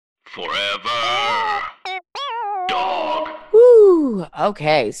Forever. Dog. Woo.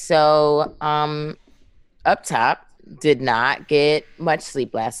 Okay, so up top, did not get much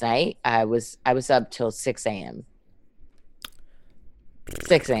sleep last night. I was up till 6 a.m.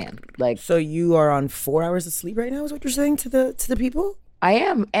 6 a.m. Like So you are on 4 hours of sleep right now, is what you're saying to the people? I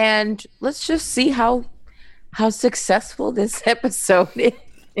am, and let's just see how successful this episode is.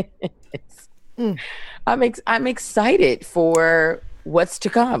 Mm. I'm excited for what's to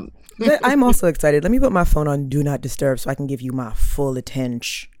come. I'm also excited. Let me put my phone on Do Not Disturb so I can give you my full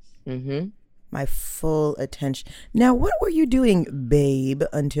attention. Mm-hmm. My full attention. Now, what were you doing, babe,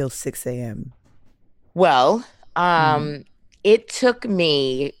 until 6 a.m.? Well, it took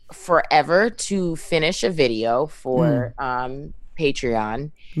me forever to finish a video for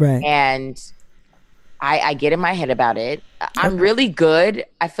Patreon, Right. and I get in my head about it. I'm really good.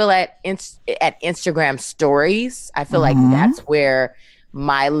 I feel at Instagram stories. I feel like that's where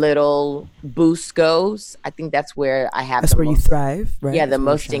my little boost goes. I think that's where I have. That's where you thrive, right? Yeah, That's the where you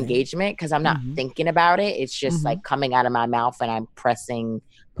most shine. engagement because I'm not thinking about it. It's just like coming out of my mouth and I'm pressing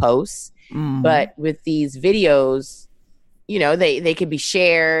posts. But with these videos, they could be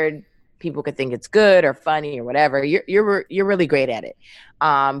shared. People could think it's good or funny or whatever. You're really great at it.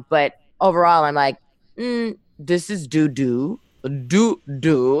 But overall, I'm like, this is do,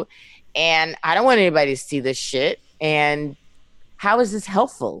 and I don't want anybody to see this shit. And how is this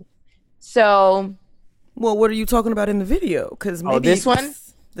helpful? So, Well, what are you talking about in the video? Because maybe this one?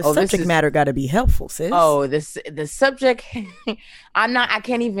 the Oh, this subject is- matter got to be helpful, sis. oh, the subject. I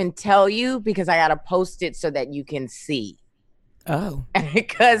can't even tell you because I gotta post it so that you can see. Oh.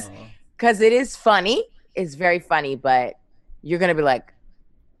 because it is funny. It's very funny, but you're gonna be like,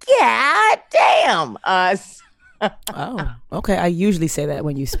 God damn. Oh. Okay. I usually say that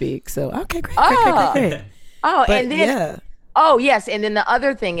when you speak. So okay, great. Oh, But and then yeah. oh yes, and then the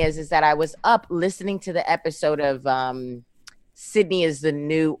other thing is that I was up listening to the episode of Sydney is the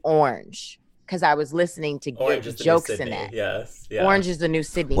New Orange because I was listening to Orange good is the new jokes in Sydney. that. Yes. Yeah. Orange is the new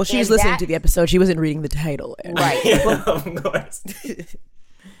Sydney. Well, she was And listening that- to the episode. She wasn't reading the title. right. Yeah, of course.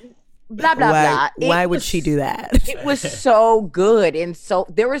 Blah blah blah. Why It would was- she do that? It was so good, and so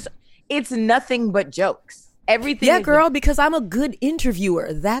it's nothing but jokes. Everything. Yeah, is- girl, because I'm a good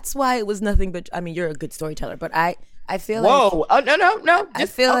interviewer. That's why it was nothing but. I mean, you're a good storyteller, but I feel like. Whoa! Oh no! I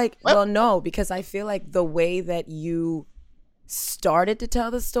feel like no, because I feel like the way that you started to tell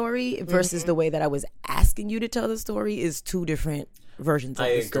the story versus the way that I was asking you to tell the story is two different versions of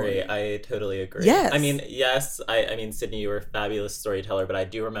I the story. agree. I totally agree. Yes. I mean, yes. I mean, Sydney, you were a fabulous storyteller, but I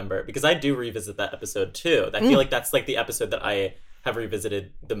do remember because I do revisit that episode too. I feel like that's like the episode that I have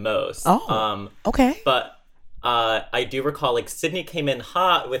revisited the most. Oh. Okay. But I do recall like Sydney came in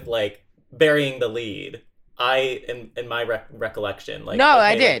hot with like burying the lead. In my recollection, like No,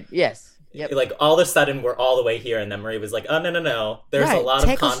 I okay, did. like, Yes. Yep. like all of a sudden we're all the way here, and then Marie was like, "Oh no! There's a Right. lot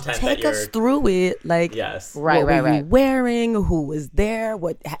Take of us- content Take that you're." us through it, like Yes. Right. what were you wearing? Who was there?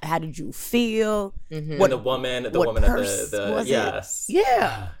 How did you feel? And the woman what at purse the was it? yes.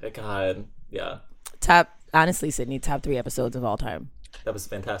 Yeah. God. Yeah. Honestly, Sydney, top 3 episodes of all time. That was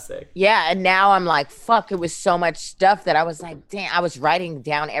fantastic. Yeah, and now I'm like, fuck, it was so much stuff that I was like, damn, I was writing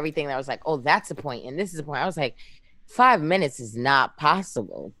down everything that I was like, oh, that's a point, and this is a point. I was like, 5 minutes is not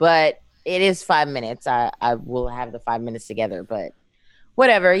possible, but it is 5 minutes. I will have the 5 minutes together, but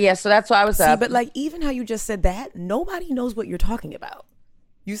whatever. Yeah, so that's why I was See, up. but like even how you just said that, nobody knows what you're talking about.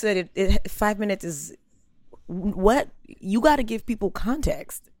 You said it 5 minutes is what? You got to give people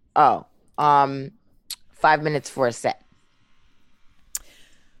context. Oh, 5 minutes for a set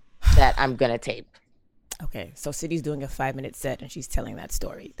that I'm gonna tape. Okay, so Sydney's doing a 5-minute set and she's telling that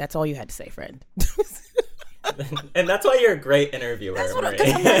story. That's all you had to say, friend. And that's why you're a great interviewer, Marie.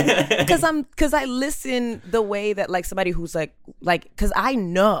 Because I listen the way that like somebody who's like because I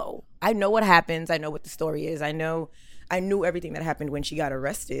know what happens. I know what the story is. I knew everything that happened when she got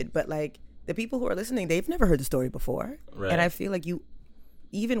arrested. But like the people who are listening, they've never heard the story before. Right. And I feel like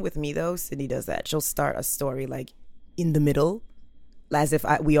even with me though, Sydney does that. She'll start a story like in the middle, as if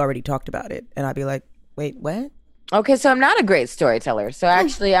we already talked about it, and I'd be like, wait, what? Okay, so I'm not a great storyteller. So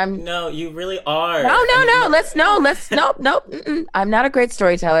actually, I'm. No, you really are. No. Nope. I'm not a great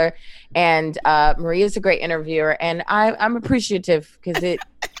storyteller, and Maria's a great interviewer, and I'm appreciative because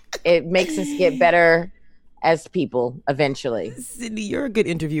it makes us get better as people eventually. Sydney, you're a good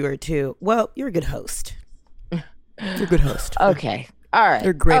interviewer too. Well, you're a good host. You're a good host. Okay. All right.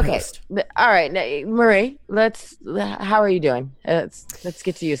 You're a great okay. host. All right, now, Marie. How are you doing? Let's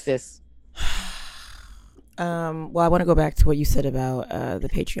get to use this. Well, I want to go back to what you said about the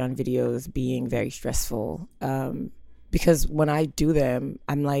Patreon videos being very stressful. because when I do them,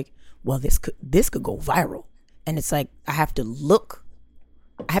 I'm like, well, this could go viral. And it's like, I have to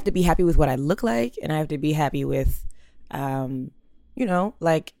be happy with what I look like, and I have to be happy with,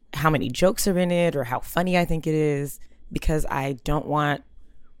 like how many jokes are in it or how funny I think it is, because I don't want,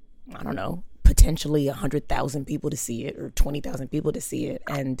 I don't know, potentially 100,000 people to see it or 20,000 people to see it.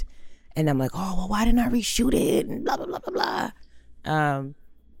 And I'm like, oh, well, why didn't I reshoot it? And blah, blah, blah, blah, blah.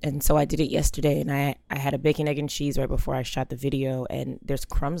 And so I did it yesterday, and I had a bacon, egg, and cheese right before I shot the video, and there's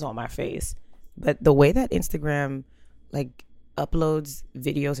crumbs on my face. But the way that Instagram, like, uploads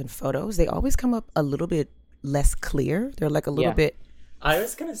videos and photos, they always come up a little bit less clear. They're like a little bit. I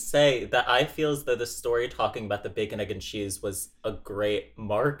was going to say that I feel as though the story talking about the bacon, egg, and cheese was a great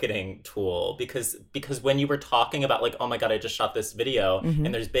marketing tool because when you were talking about like, oh my God, I just shot this video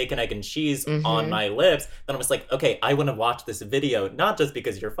and there's bacon, egg, and cheese on my lips, then I was like, okay, I want to watch this video, not just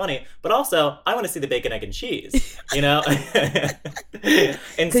because you're funny, but also I want to see the bacon, egg, and cheese, you know?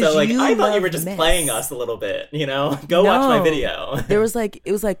 And so like, I thought you were just playing us a little bit, you know? Go watch my video. It was like,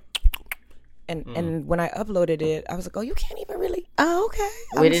 and when I uploaded it, I was like, oh, you can't even really. Oh, okay.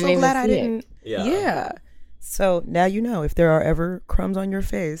 I'm so glad I didn't. Yeah. So now you know, if there are ever crumbs on your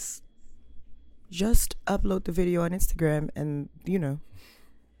face, just upload the video on Instagram, and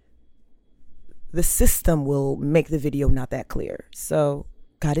the system will make the video not that clear. So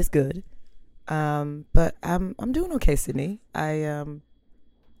God is good. But I'm doing okay, Sydney. I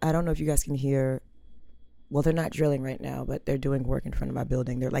don't know if you guys can hear. Well, they're not drilling right now, but they're doing work in front of my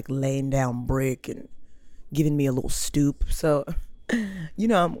building. They're like laying down brick and giving me a little stoop. So, I'm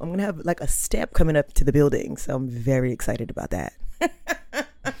going to have like a step coming up to the building. So I'm very excited about that.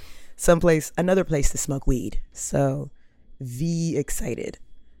 Another place to smoke weed. So excited.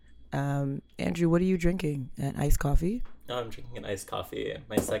 Andrew, what are you drinking? An iced coffee? No, I'm drinking an iced coffee.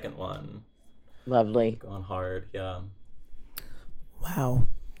 My second one. Lovely. Going hard, yeah. Wow.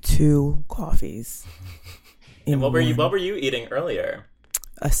 2 coffees. And what were you eating earlier?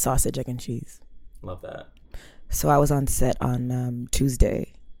 A sausage, egg, and cheese. Love that. So I was on set on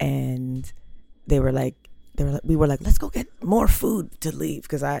Tuesday, and we were like, let's go get more food to leave,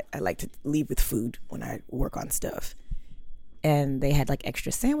 because I like to leave with food when I work on stuff. And they had like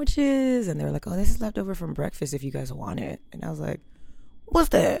extra sandwiches, and they were like, oh, this is leftover from breakfast if you guys want it. And I was like, what's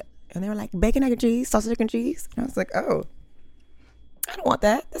that? And they were like, bacon, egg, and cheese, sausage, egg, and cheese. And I was like, oh, I don't want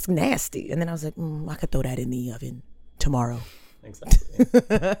that. That's nasty. And then I was like, I could throw that in the oven tomorrow. Exactly.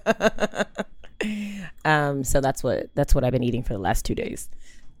 So that's what I've been eating for the last 2 days.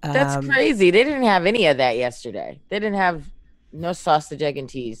 That's crazy. They didn't have any of that yesterday. They didn't have no sausage, egg, and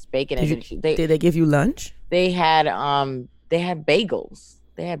cheese, bacon, egg, and cheese. Did they give you lunch? They had bagels.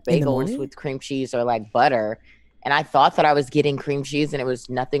 They had bagels with cream cheese or like butter. And I thought that I was getting cream cheese, and it was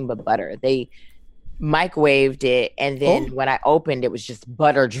nothing but butter. They microwaved it, and then when I opened, it was just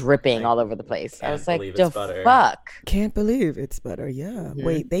butter dripping all over the place. I was like, the fuck? Can't believe it's butter. Yeah. Mm-hmm.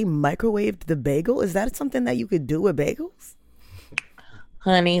 Wait, they microwaved the bagel? Is that something that you could do with bagels?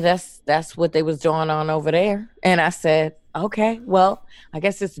 Honey, that's what they was doing on over there. And I said, okay, well, I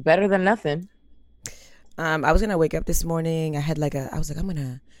guess it's better than nothing. I was gonna wake up this morning. I was like, I'm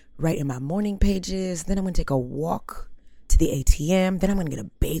gonna write in my morning pages, then I'm gonna take a walk to the ATM, then I'm gonna get a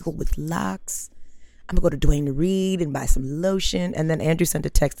bagel with lox. I'm gonna go to Dwayne Reed and buy some lotion. And then Andrew sent a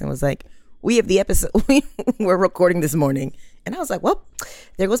text and was like, we have the episode we're recording this morning. And I was like, well,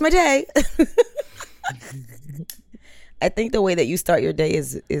 there goes my day. I think the way that you start your day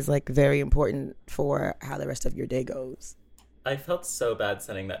is like very important for how the rest of your day goes. I felt so bad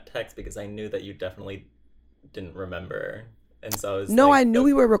sending that text because I knew that you definitely didn't remember. And so I was I knew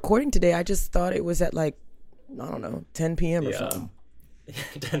we were recording today. I just thought it was at like, I don't know, 10 p.m. or something.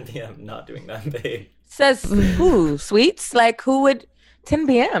 10 p.m. Not doing that, babe. Says who? Sweets? Like who would 10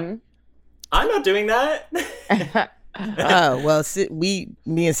 p.m.? I'm not doing that. Oh, well, me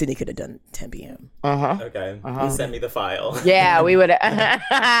and Sydney could have done 10 p.m. Okay. Send me the file. Yeah, we would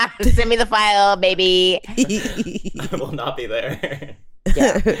send me the file, baby. I will not be there.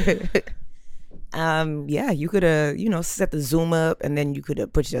 Yeah, you could have, set the Zoom up, and then you could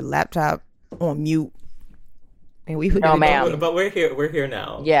have put your laptop on mute. And we would. No, ma'am. But we're here. We're here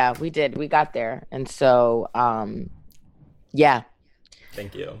now. Yeah, we did. We got there, and so, yeah.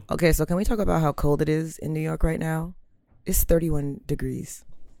 Thank you. Okay, so can we talk about how cold it is in New York right now? It's 31 degrees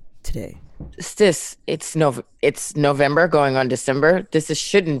today. It's November going on December.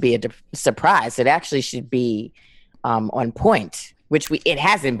 Shouldn't be a surprise. It actually should be on point, which it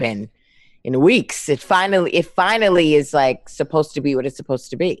hasn't been in weeks. It finally is like supposed to be what it's supposed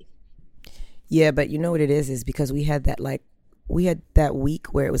to be. Yeah, but you know what it is because we had that like we had that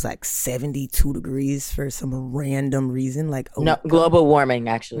week where it was like 72 degrees for some random reason. Like no, global warming,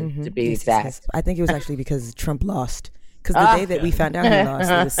 actually, to be exact. Yes. I think it was actually because Trump lost. Because the day that we found out he lost,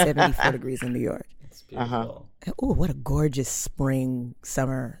 it was 74 degrees in New York. It's beautiful. Oh, what a gorgeous spring,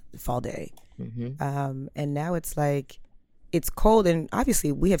 summer, fall day. And now it's like, it's cold. And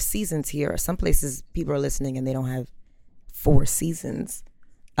obviously we have seasons here. Some places people are listening and they don't have 4 seasons.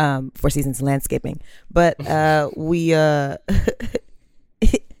 4 seasons landscaping. But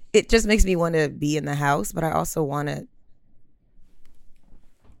it just makes me want to be in the house, but I also want to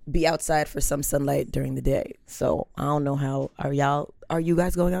be outside for some sunlight during the day. So I don't know how are you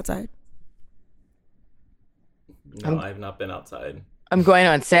guys going outside? No, I've not been outside. I'm going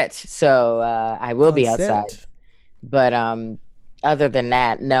on set, so I will be outside. But other than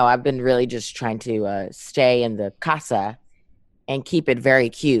that, no, I've been really just trying to stay in the casa and keep it very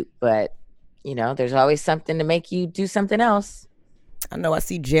cute. But, you know, there's always something to make you do something else. I know. I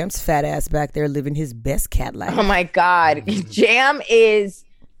see Jam's fat ass back there living his best cat life. Oh, my God. Jam is,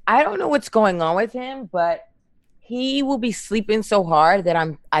 I don't know what's going on with him, but he will be sleeping so hard that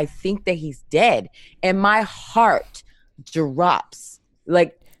I think that he's dead. And my heart drops.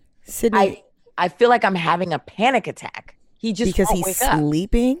 Like, Sydney, I feel like I'm having a panic attack. He just because won't he's wake up.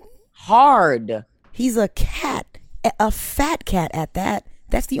 sleeping Hard. He's a cat, a fat cat at that.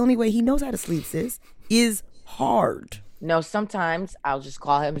 That's the only way he knows how to sleep, sis, is hard. No, sometimes I'll just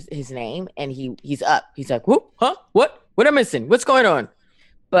call him his name and he's up. He's like, whoop, huh? What am I missing? What's going on?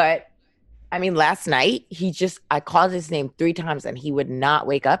 But I mean, last night I called his name 3 times and he would not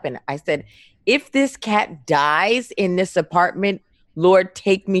wake up. And I said, if this cat dies in this apartment, Lord,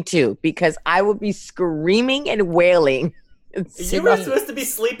 take me too, because I will be screaming and wailing. You were supposed to be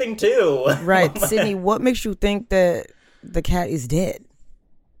sleeping too. Right. Sydney, what makes you think that the cat is dead?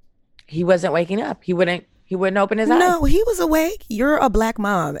 He wasn't waking up. He wouldn't open his eyes. No, he was awake. You're a black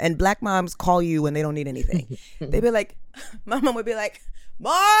mom, and black moms call you when they don't need anything. They'd be like, my mom would be like,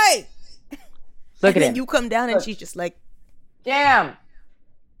 Boy! Look at then him. you come down and she's just like, Damn.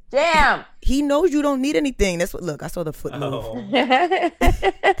 He knows you don't need anything. That's what. Look, I saw the foot move.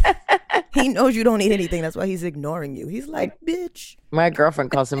 He knows you don't need anything. That's why he's ignoring you. He's like, bitch. My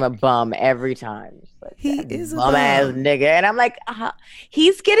girlfriend calls him a bum every time. Like, He is a bum bum. ass nigga. And I'm like,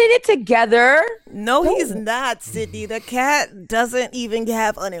 he's getting it together. No, he's not, Sydney. The cat doesn't even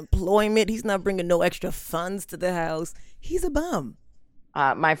have unemployment. He's not bringing no extra funds to the house. He's a bum.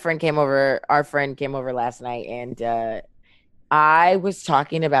 Our friend came over last night, and I was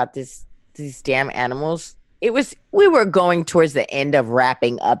talking about these damn animals. We were going towards the end of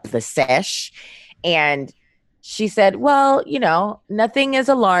wrapping up the sesh, and she said, well, you know, nothing is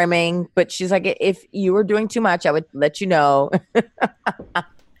alarming, but she's like, if you were doing too much, I would let you know.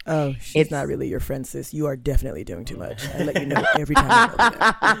 Oh, she's not really your friend, sis. You are definitely doing too much. I let you know every time I know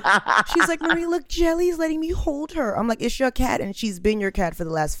that. She's like, Marie, look, Jelly's letting me hold her. I'm like, it's your cat, and she's been your cat for the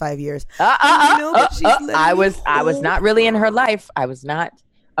last 5 years. I was not really in her life. I was not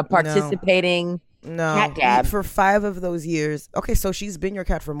a participating cat dad for 5 of those years. Okay, so she's been your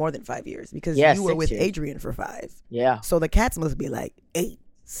cat for more than 5 years because you were with Adrian for 5. Yeah. So the cats must be like 8,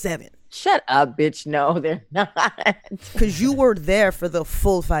 7. Shut up, bitch. No, they're not. Because you were there for the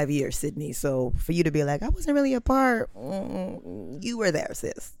full 5 years, Sydney. So for you to be like, I wasn't really a part. You were there,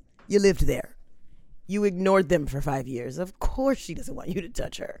 sis. You lived there. You ignored them for 5 years. Of course she doesn't want you to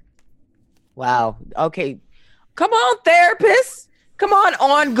touch her. Wow. Okay. Come on, therapist. Come on,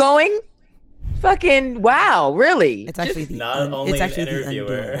 ongoing. Fucking wow, really? It's actually the not only it's an actually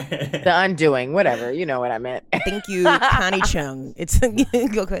interviewer. The undoing, whatever. You know what I meant. Thank you, Connie Chung. It's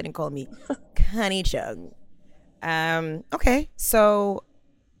go ahead and call me Connie Chung. Okay, so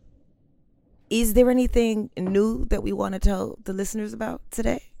is there anything new that we want to tell the listeners about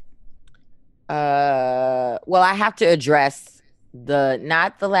today? Well, I have to address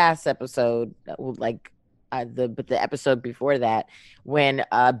not the last episode, like but the episode before that, when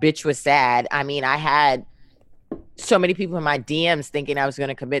bitch was sad. I mean, I had so many people in my DMs thinking I was going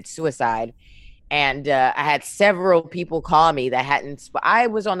to commit suicide, and I had several people call me that hadn't. I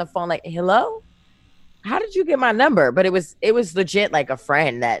was on the phone like, "Hello, how did you get my number?" But it was legit like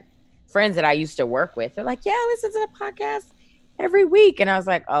friends that I used to work with. They're like, "Yeah, I listen to the podcast every week," and I was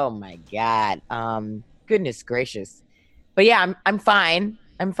like, "Oh my God, goodness gracious!" But yeah, I'm fine.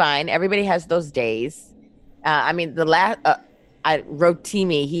 I'm fine. Everybody has those days. I mean, I wrote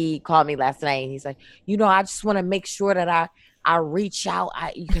Timmy. He called me last night and he's like, I just want to make sure that I reach out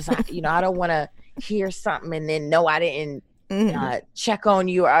because I don't want to hear something and then no, I didn't check on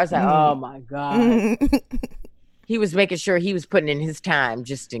you. I was like, oh my God. He was making sure he was putting in his time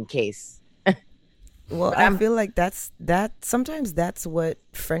just in case. Well, I feel like sometimes that's what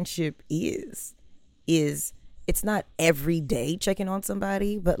friendship is it's not every day checking on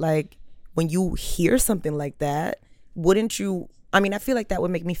somebody, but like when you hear something like that, wouldn't you, I mean, I feel like that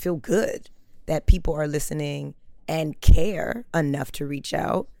would make me feel good that people are listening and care enough to reach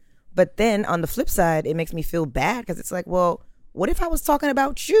out. But then on the flip side, it makes me feel bad because it's like, well, what if I was talking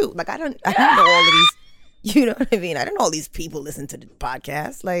about you? Like I don't know all of these, you know what I mean? I don't know all these people listen to the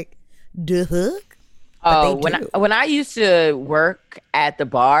podcast. Like, duh. Oh, when I used to work at the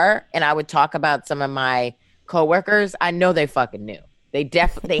bar and I would talk about some of my coworkers, I know they fucking knew. They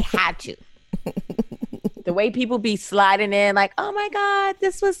had to. The way people be sliding in, like, "Oh my god,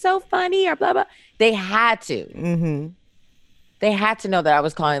 this was so funny," or blah blah. They had to. Mm-hmm. They had to know that I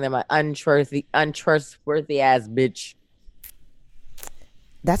was calling them an untrustworthy ass bitch.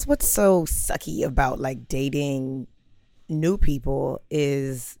 That's what's so sucky about like dating new people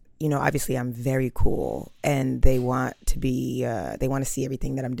is, you know, obviously I'm very cool and they want to see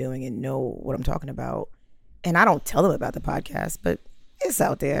everything that I'm doing and know what I'm talking about. And I don't tell them about the podcast, but it's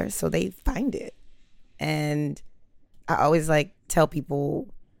out there. So they find it. And I always like tell people,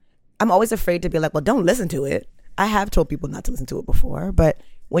 I'm always afraid to be like, well, don't listen to it. I have told people not to listen to it before, but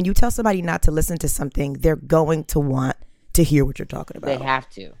when you tell somebody not to listen to something, they're going to want to hear what you're talking about. They have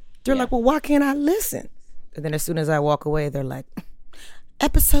to. They're like, well, why can't I listen? And then as soon as I walk away, they're like,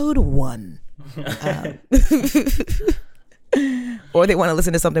 episode 1. Or they want to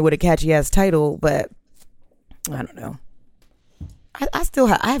listen to something with a catchy ass title, but I don't know.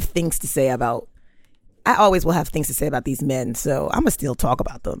 I have things to say about, I always will have things to say about these men, so I'm going to still talk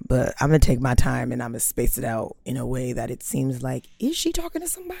about them, but I'm going to take my time and I'm going to space it out in a way that it seems like, is she talking to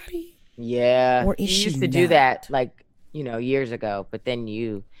somebody? Yeah. Or is she used to do that, like, you know, years ago, but then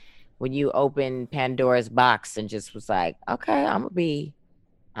when you opened Pandora's box and just was like, okay, I'm gonna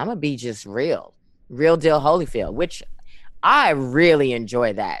be just real deal Holyfield, which I really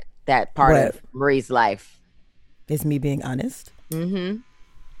enjoy that part of Marie's life. Is me being honest? Mm-hmm.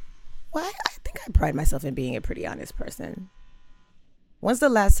 Well, I think I pride myself in being a pretty honest person. When's the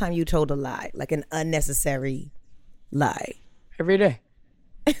last time you told a lie, like an unnecessary lie? Every day.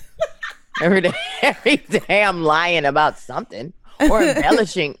 Every day I'm lying about something or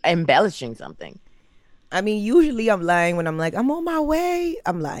embellishing something. I mean, usually I'm lying when I'm like, I'm on my way.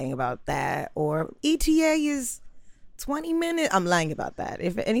 I'm lying about that. Or ETA is 20 minutes. I'm lying about that.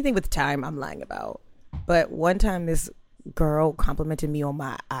 If anything with time, I'm lying about. But one time this girl complimented me on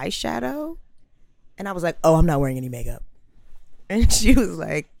my eyeshadow. And I was like, oh, I'm not wearing any makeup. And she was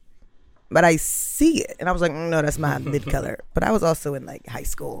like, but I see it. And I was like, no, that's my lid color. But I was also in like high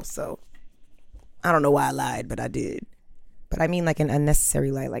school. So I don't know why I lied, but I did. But I mean like an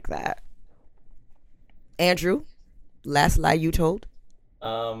unnecessary lie like that. Andrew, last lie you told?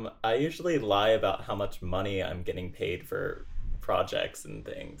 I usually lie about how much money I'm getting paid for projects and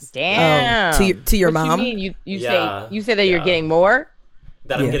things. Damn. To your what mom? You mean? You say that you're getting more?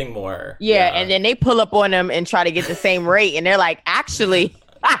 That I'm getting more. Yeah, and then they pull up on them and try to get the same rate, and they're like, actually.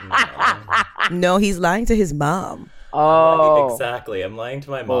 No, he's lying to his mom. Oh, exactly. I'm lying to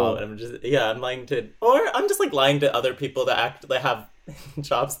my mom, and I'm lying to, or I'm just like lying to other people that actually have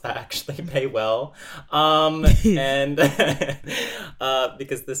jobs that actually pay well, and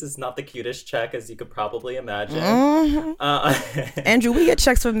because this is not the cutest check, as you could probably imagine. Mm-hmm. Andrew, we get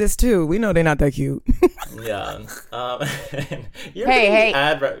checks from this too. We know they're not that cute. Yeah. Hey,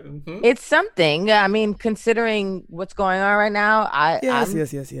 it's something. I mean, considering what's going on right now,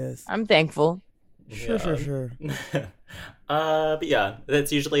 yes. I'm thankful. Sure. But yeah,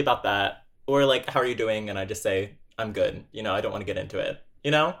 it's usually about that, or like, how are you doing? And I just say, I'm good. You know, I don't want to get into it.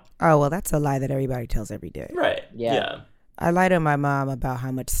 You know? Oh, well, that's a lie that everybody tells every day. Right. Yeah. I lie to my mom about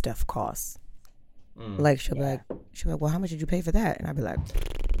how much stuff costs. Like she'll be like, well, how much did you pay for that? And I'll be like,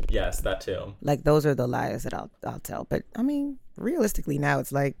 yes, that too. Like those are the lies that I'll tell. But I mean, realistically now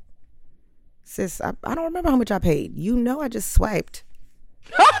it's like, sis, I don't remember how much I paid. You know, I just swiped.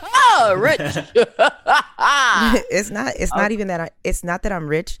 Rich. It's not even that it's not that I'm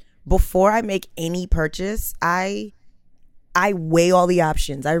rich. Before I make any purchase, I weigh all the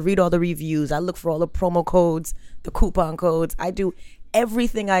options. I read all the reviews. I look for all the promo codes, the coupon codes. I do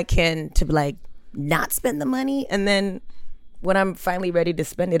everything I can to like not spend the money. And then when I'm finally ready to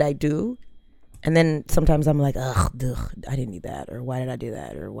spend it, I do. And then sometimes I'm like, ugh, I didn't need that. Or why did I do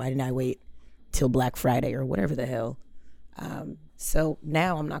that? Or why didn't I wait till Black Friday or whatever the hell? So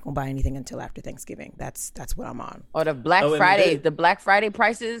now I'm not gonna buy anything until after Thanksgiving. That's what I'm on. Or the Black Friday. The Black Friday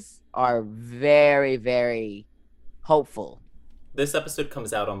prices are very, very hopeful. This episode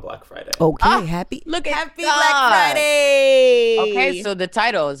comes out on Black Friday. Okay, happy Black Friday. Okay, so the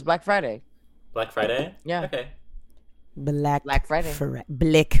title is Black Friday. Black Friday? Yeah. Okay. Black Friday.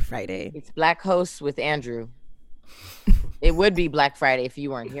 Black Friday. It's Black Hosts with Andrew. It would be Black Friday if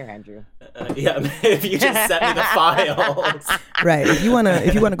you weren't here, Andrew. Yeah, if you just sent me the files. Right. If you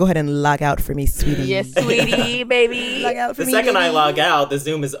wanna go ahead and log out for me, sweetie. Yes, sweetie, baby. Log out for The me. second I baby. log out, the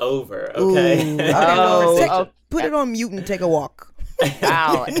Zoom is over. Okay. Put it on mute and take a walk.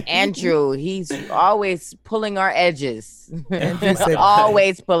 Wow, Andrew, he's always pulling our edges. Andrew said,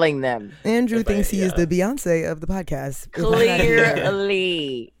 Always pulling them. Andrew thinks he is the Beyonce of the podcast.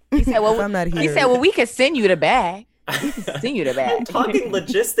 Clearly. He said, well, I'm not here. He said, well, we could send you the bag. Send you the bag. Talking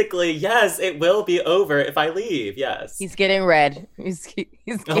logistically, yes, it will be over if I leave. Yes. He's getting red. He's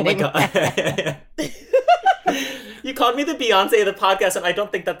getting Oh my god. You called me the Beyonce of the podcast, and I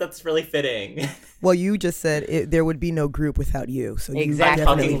don't think that that's really fitting. Well, you just said there would be no group without you. So Exactly. You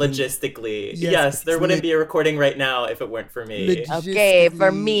Talking logistically. Yes, there wouldn't be a recording right now if it weren't for me. Okay,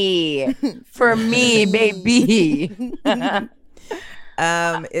 for me. For me, baby.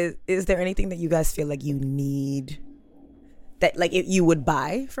 Is there anything that you guys feel like you need that like you would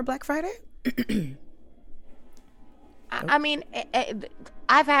buy for Black Friday? I mean,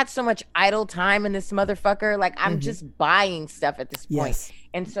 I've had so much idle time in this motherfucker. Like, I'm just buying stuff at this point. Yes.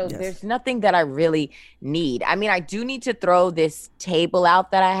 And so there's nothing that I really need. I mean, I do need to throw this table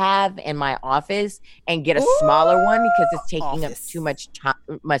out that I have in my office and get a smaller one because it's taking up too much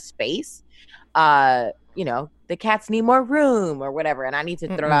space. You know, the cats need more room or whatever. And I need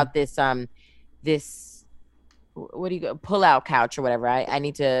to throw out this, what do you go, pull out couch or whatever. I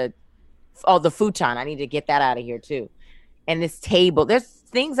need to, the futon. I need to get that out of here too. And this table, there's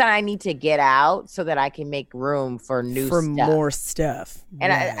things that I need to get out so that I can make room for more stuff.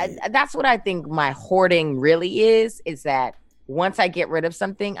 And right. I that's what I think my hoarding really is that once I get rid of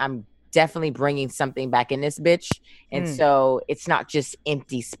something, I'm definitely bringing something back in this bitch. And so it's not just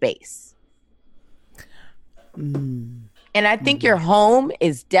empty space. And I think your home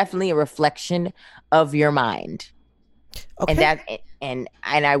is definitely a reflection of your mind. Okay. And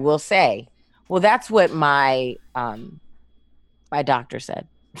I will say, well, that's what my doctor said.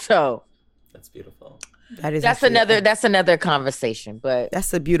 So that's beautiful. That's another conversation, but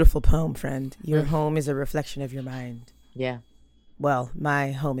that's a beautiful poem, friend. Your home is a reflection of your mind. Yeah. Well,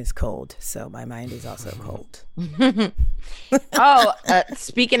 my home is cold, so my mind is also cold.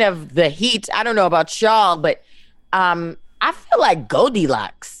 Speaking of the heat, I don't know about y'all, but I feel like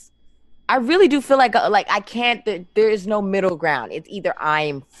Goldilocks. I really do feel like I can't. There is no middle ground. It's either I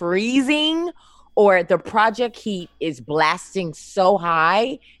am freezing or the project heat is blasting so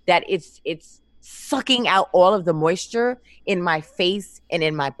high that it's sucking out all of the moisture in my face and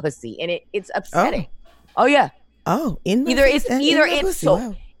in my pussy, and it's upsetting. Oh yeah. Oh, either it's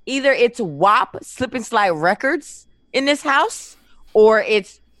WAP Slip and Slide Records in this house, or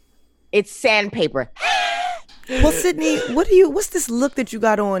it's sandpaper. Well, Sydney, what's this look that you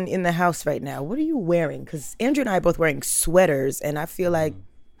got on in the house right now? What are you wearing? Because Andrew and I are both wearing sweaters, and I feel like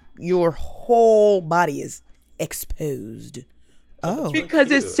your whole body is exposed. Oh, because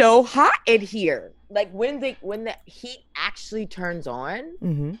it's so hot in here. Like when the heat actually turns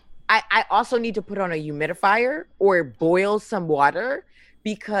on, I also need to put on a humidifier or boil some water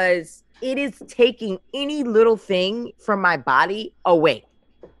because it is taking any little thing from my body away,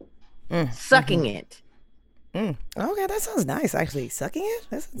 sucking it. Okay, that sounds nice. Actually, sucking it.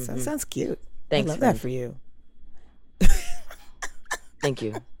 That sounds cute. Thanks, I love that for you. Thank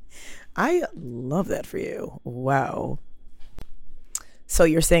you. I love that for you. Wow. So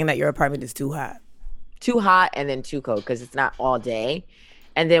you're saying that your apartment is too hot? Too hot and then too cold because it's not all day.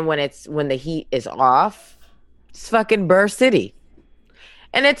 And then when the heat is off, it's fucking Burr City.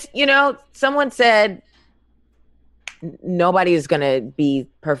 And it's, someone said nobody is going to be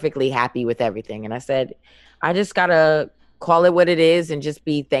perfectly happy with everything. And I said, I just got to call it what it is and just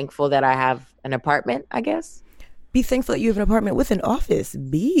be thankful that I have an apartment, I guess. Be thankful that you have an apartment with an office.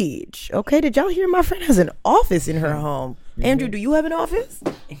 Beach. Okay, did y'all hear my friend has an office in her home? Andrew, do you have an office?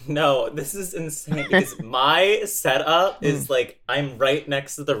 No, this is insane because my setup is like I'm right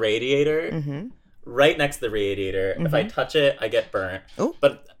next to the radiator. Right next to the radiator. If I touch it, I get burnt. Oh.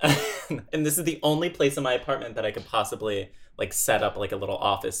 But and this is the only place in my apartment that I could possibly like set up like a little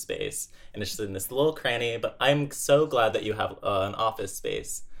office space. And it's just in this little cranny. But I'm so glad that you have an office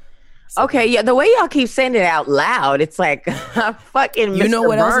space. So, okay, yeah, the way y'all keep saying it out loud, it's like fucking you know Mr.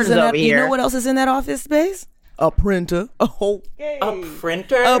 what Burns else is in over that? here. You know what else is in that office space? A printer. Okay. A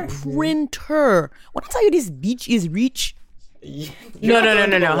printer? A printer. When I tell you this beach is rich. No,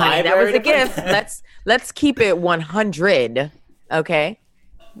 honey. That was a gift. Let's keep it 100. Okay.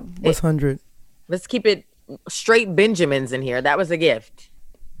 What's 100? Let's keep it straight Benjamins in here. That was a gift.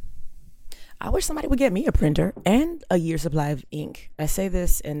 I wish somebody would get me a printer and a year's supply of ink. I say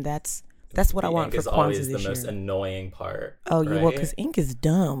this, and that's what I want for Kwanzaa this year. Ink is always the most annoying part. Oh, right? Well, because ink is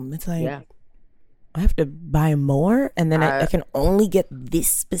dumb. It's like I have to buy more, and then I can only get this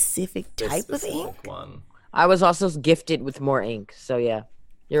specific type of ink. One. I was also gifted with more ink, so yeah,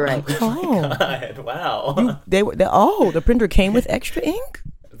 you're right. Oh my God! Wow. The printer came with extra ink.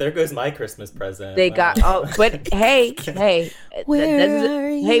 There goes my Christmas present. They got but hey,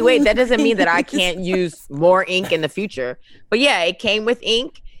 wait, that doesn't mean that I can't use more ink in the future. But yeah, it came with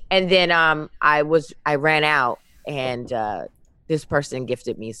ink, and then I ran out, and this person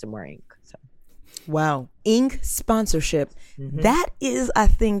gifted me some more ink. So. Wow, ink sponsorship. Mm-hmm. That is, I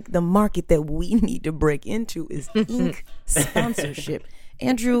think, the market that we need to break into is ink sponsorship.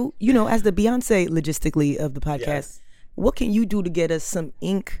 Andrew, as the Beyonce logistically of the podcast, what can you do to get us some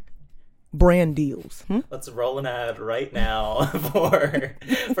ink brand deals? Let's roll an ad right now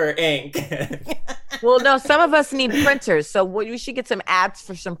for ink. Well, no, some of us need printers, so we should get some ads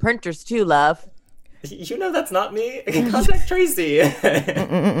for some printers too, love. That's not me. Contact Tracy.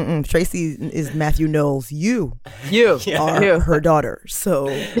 Tracy is Matthew Knowles. You are her daughter. So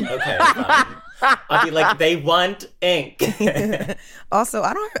okay, fine. I'll be like, they want ink. Also,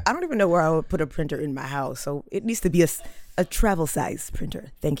 I don't even know where I would put a printer in my house, so it needs to be a travel size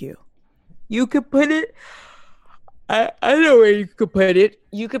printer. Thank you. You could put it. I know where you could put it.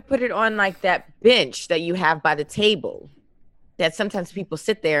 You could put it on like that bench that you have by the table. That sometimes people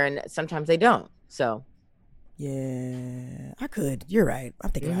sit there and sometimes they don't. So, yeah, I could. You're right.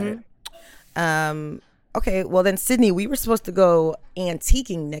 I'm thinking about it. Okay, well then, Sydney, we were supposed to go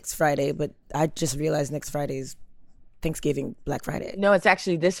antiquing next Friday, but I just realized next Friday is Thanksgiving, Black Friday. No, it's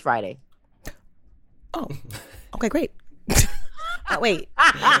actually this Friday. Oh, okay, great. Wait,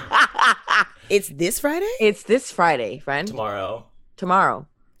 it's this Friday? It's this Friday, friend. Tomorrow.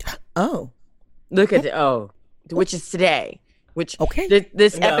 Oh, look at it. Oh, which is today. Which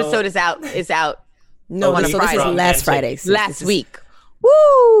this episode is out. No, so this is last Friday. Last week.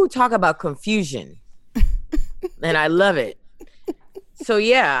 Woo! Talk about confusion. And I love it. So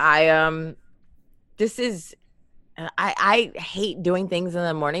yeah, I hate doing things in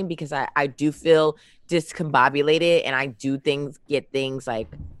the morning because I do feel discombobulated, and I do get things like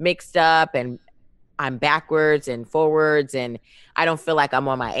mixed up, and I'm backwards and forwards, and I don't feel like I'm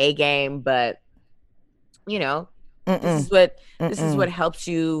on my A game. But this is what helps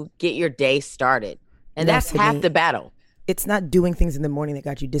you get your day started, and that's half the battle. It's not doing things in the morning that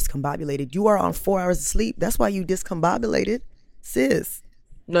got you discombobulated. You are on 4 hours of sleep. That's why you discombobulated, sis.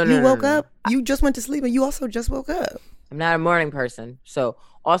 No, you woke up. You just went to sleep, and you also just woke up. I'm not a morning person. So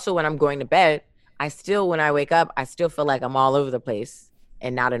also when I'm going to bed, when I wake up, I still feel like I'm all over the place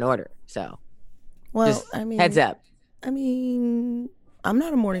and not in order. So, heads up. I mean, I'm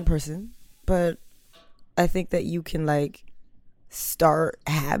not a morning person, but I think that you can start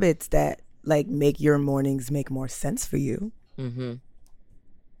habits that make your mornings make more sense for you. Mm-hmm.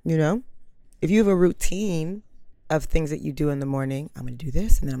 If you have a routine of things that you do in the morning, I'm going to do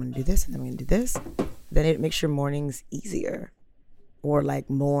this, and then I'm going to do this, and then I'm going to do this, then it makes your mornings easier or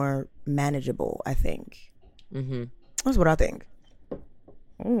more manageable, I think. Mm-hmm. That's what I think.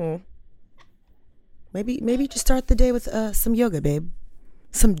 Maybe just start the day with some yoga, babe.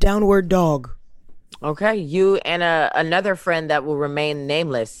 Some downward dog. Okay, you and another friend that will remain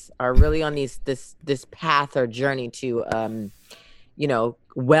nameless are really on this path or journey to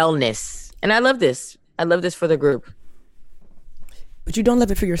wellness, and I love this. I love this for the group. But you don't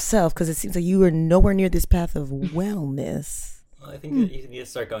love it for yourself, because it seems like you are nowhere near this path of wellness. Well, I think you need to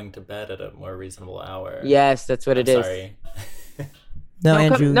start going to bed at a more reasonable hour. Yes, that's what it is. Sorry. No,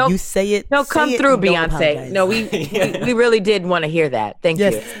 Andrew, you say it. No, come through, Beyonce. No, we really did want to hear that. Thank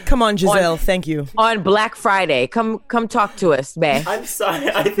you. Come on, Giselle. Thank you. On Black Friday, come talk to us, man. I'm sorry.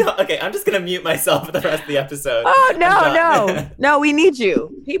 Okay. I'm just gonna mute myself for the rest of the episode. Oh no, we need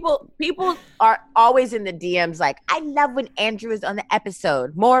you. People are always in the DMs like, I love when Andrew is on the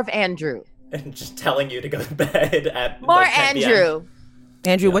episode. More of Andrew. And just telling you to go to bed at more Andrew.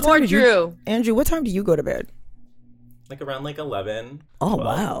 Andrew, what time do you go to bed? Around 11. Oh 12.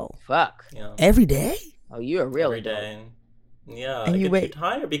 wow! Fuck. Yeah. Every day? Oh, you're real every day. Yeah, and I get too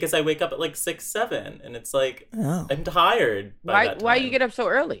tired because I wake up at 6, 7, and it's I'm tired. Why you get up so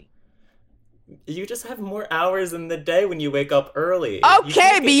early? You just have more hours in the day when you wake up early.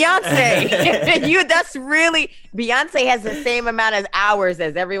 Okay, Beyonce. That's really Beyonce has the same amount of hours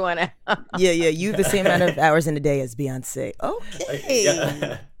as everyone else. Yeah. You have the same amount of hours in a day as Beyonce. Okay.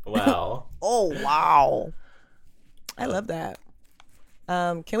 Yeah. Wow. Oh wow. I love that.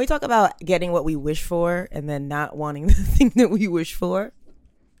 Can we talk about getting what we wish for and then not wanting the thing that we wish for?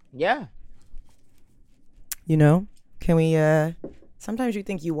 Yeah. You know, can we? Sometimes you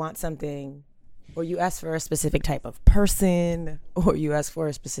think you want something, or you ask for a specific type of person, or you ask for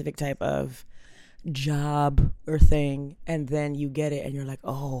a specific type of job or thing, and then you get it, and you're like,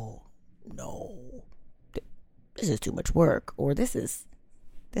 oh no, this is too much work, or this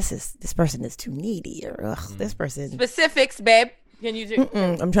person is too needy, or this person. Specifics, babe. Can you do?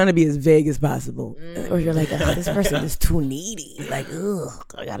 I'm trying to be as vague as possible. Or you're like, this person is too needy. Like,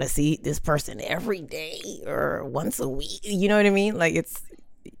 I gotta see this person every day or once a week. You know what I mean? Like, it's,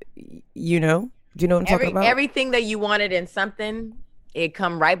 you know, do you know what I'm talking about? Everything that you wanted in something, it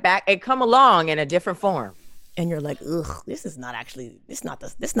come right back. It come along in a different form. And you're like, this is not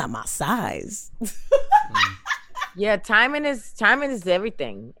my size. Yeah, timing is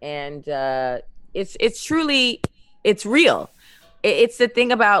everything, and it's truly, it's real. It's the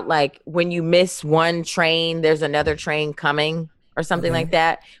thing about, like, when you miss one train, there's another train coming or something like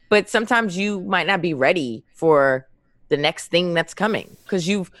that. But sometimes you might not be ready for the next thing that's coming because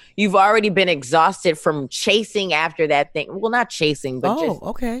you've already been exhausted from chasing after that thing. Well, not chasing, but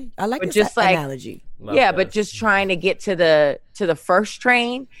okay, I like this just analogy. But just trying to get to the first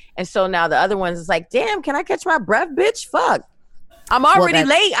train, and so now the other ones is like, damn, can I catch my breath, bitch? Fuck, I'm already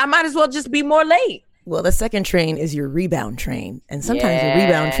late. I might as well just be more late. Well, the second train is your rebound train. And sometimes the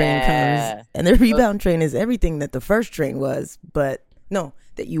rebound train comes, and the rebound train is everything that the first train was, but no,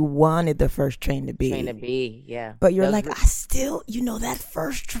 that you wanted the first train to be. Yeah. But you're like, I still, that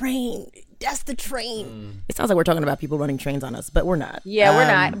first train, that's the train. It sounds like we're talking about people running trains on us, but we're not. Yeah, we're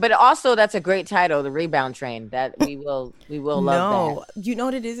not. But also, that's a great title, The Rebound Train. That we will love that. No, you know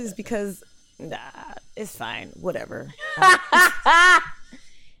what it is because, it's fine. Whatever.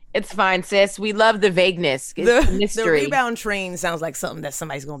 It's fine, sis. We love the vagueness. It's the mystery. The rebound train sounds like something that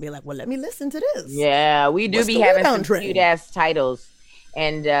somebody's going to be like, well, let me listen to this. Yeah, we do be having some cute-ass titles.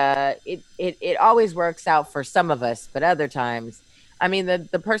 And it always works out for some of us, but other times, I mean,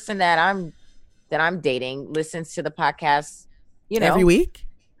 the person that I'm dating listens to the podcast, every week?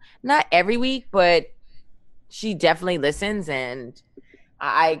 Not every week, but she definitely listens, and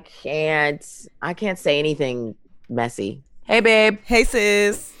I can't say anything messy. Hey, babe. Hey,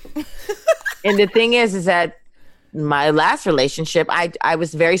 sis. And the thing is that my last relationship, I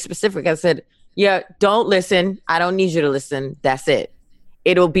was very specific. I said, yeah, don't listen. I don't need you to listen. That's it.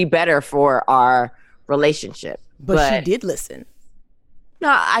 It'll be better for our relationship. But she did listen. No,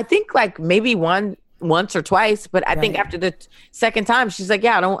 I think like maybe once or twice, but I think after the second time, she's like,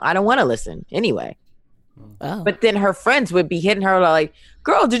 yeah, I don't want to listen anyway. Oh. But then her friends would be hitting her like,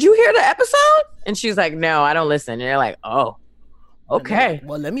 girl, did you hear the episode? And she's like, no, I don't listen. And they're like, oh, okay.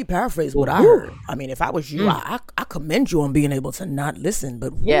 Well, let me paraphrase what I heard. I mean, if I was you, I commend you on being able to not listen.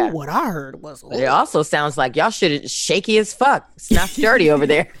 But what I heard was... But it also sounds like y'all should shaky as fuck. It's not sturdy over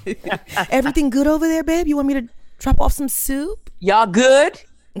there. Everything good over there, babe? You want me to drop off some soup? Y'all good?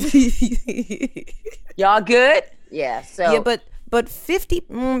 Y'all good? Yeah, so... Yeah, but 50,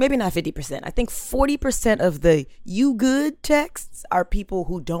 maybe not 50%. I think 40% of the you good texts are people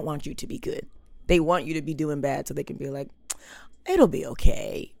who don't want you to be good. They want you to be doing bad so they can be like, it'll be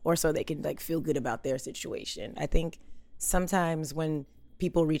okay. Or so they can like feel good about their situation. I think sometimes when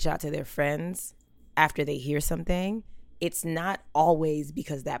people reach out to their friends after they hear something, it's not always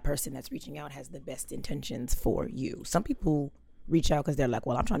because that person that's reaching out has the best intentions for you. Some people reach out because they're like,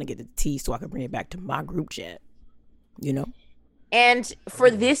 well, I'm trying to get the tea so I can bring it back to my group chat, you know? And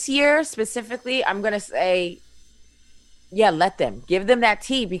for this year specifically, I'm going to say, yeah, let them. Give them that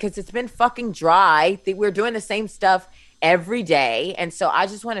tea because it's been fucking dry. We're doing the same stuff every day. And so I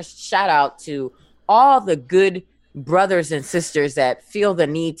just want to shout out to all the good brothers and sisters that feel the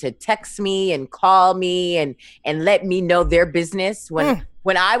need to text me and call me and let me know their business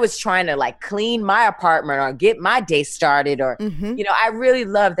when I was trying to like clean my apartment or get my day started or, I really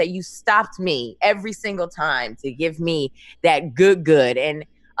love that you stopped me every single time to give me that good. And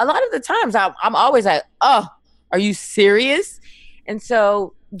a lot of the times I'm always like, oh, are you serious? And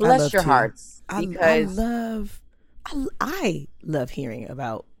so bless your hearts. Because I love hearing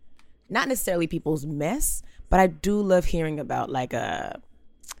about not necessarily people's mess, but I do love hearing about like a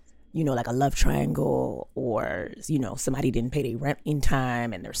love triangle or, somebody didn't pay their rent in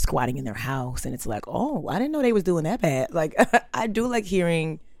time and they're squatting in their house. And it's like, oh, I didn't know they was doing that bad. Like, I like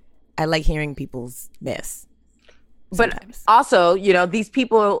hearing people's mess. Sometimes. But also, these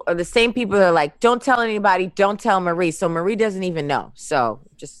people are the same people that are like, don't tell anybody, don't tell Marie. So Marie doesn't even know. So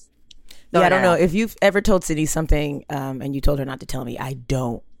just. I don't know. If you've ever told Sydney something and you told her not to tell me, I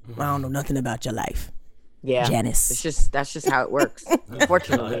don't know nothing about your life. Yeah, Janice. That's just how it works,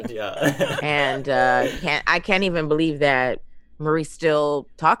 unfortunately. Yeah. And I can't even believe that Marie still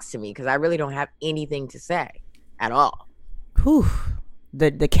talks to me because I really don't have anything to say at all. Whew.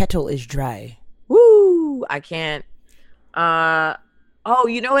 The kettle is dry. Woo! I can't. Oh,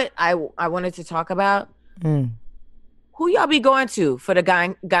 you know what? I wanted to talk about who y'all be going to for the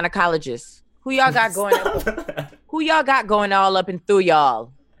gynecologist. Who y'all got going? Who y'all got going all up and through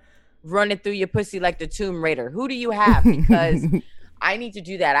y'all, running through your pussy like the Tomb Raider? Who do you have? Because I need to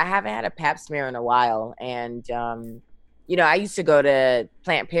do that. I haven't had a pap smear in a while, and I used to go to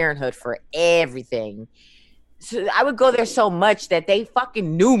Planned Parenthood for everything. So I would go there so much that they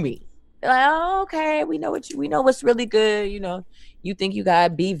fucking knew me. They're like, oh, okay, we know what's really good. You think you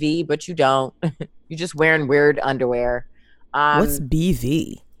got BV, but you don't. You're just wearing weird underwear. What's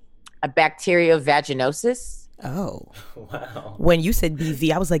BV? A bacterial vaginosis. Oh. Wow. When you said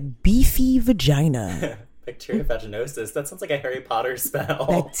BV, I was like, beefy vagina. Bacteria vaginosis. That sounds like a Harry Potter spell.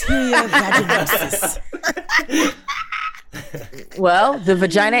 Bacteria vaginosis. Well, the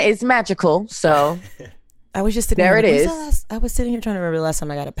vagina is magical, so... I was just sitting there. Here, it is. I was sitting here trying to remember the last time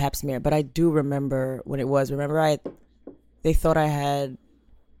I got a pap smear, but I do remember when it was. They thought I had.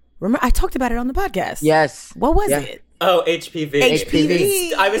 Remember, I talked about it on the podcast. Yes. What was it? Oh, HPV.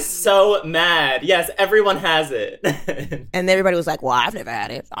 HPV. I was so mad. Yes, everyone has it. And everybody was like, "Well, I've never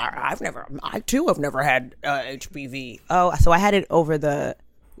had it. I too have never had HPV." Oh, so I had it over the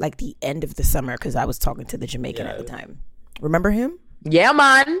end of the summer because I was talking to the Jamaican at the time. Remember him? Yeah,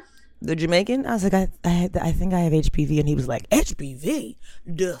 man. The Jamaican? I was like, I think I have HPV. And he was like, HPV?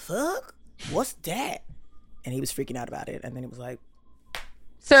 The fuck? What's that? And he was freaking out about it. And then he was like,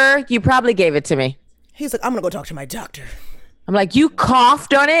 sir, you probably gave it to me. He's like, I'm going to go talk to my doctor. I'm like, you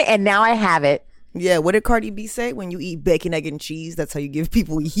coughed on it and now I have it. Yeah, what did Cardi B say? When you eat bacon, egg, and cheese, that's how you give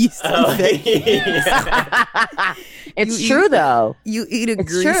people yeast infection. It's true, though. You eat a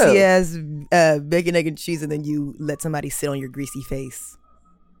greasy-ass bacon, egg, and cheese, and then you let somebody sit on your greasy face.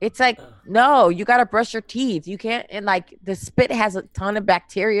 It's like, no, you got to brush your teeth. You can't, and the spit has a ton of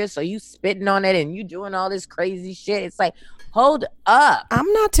bacteria, so you spitting on it and you doing all this crazy shit. It's like, hold up.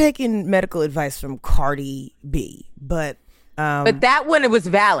 I'm not taking medical advice from Cardi B, but that one, it was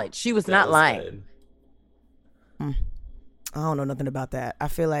valid. She was not lying. I don't know nothing about that. I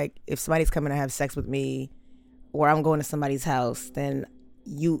feel like if somebody's coming to have sex with me or I'm going to somebody's house, then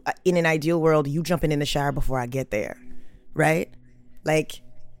you, in an ideal world, you jumping in the shower before I get there, right? Like,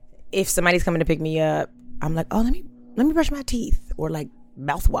 if somebody's coming to pick me up, I'm like, oh, let me brush my teeth or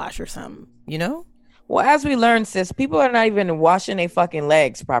mouthwash or something, Well, as we learned, sis, people are not even washing their fucking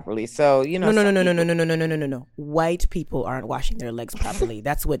legs properly. So, No. White people aren't washing their legs properly.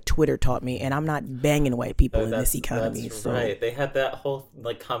 That's what Twitter taught me, and I'm not banging white people in this economy. That's right. They had that whole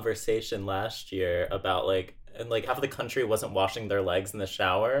conversation last year about half of the country wasn't washing their legs in the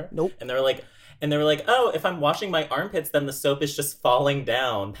shower. Nope. And they were like, oh, if I'm washing my armpits, then the soap is just falling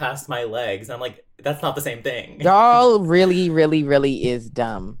down past my legs. And I'm like, that's not the same thing. Y'all really, really, really is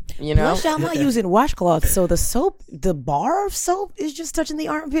dumb. Plus, y'all not using washcloths, so the bar of soap is just touching the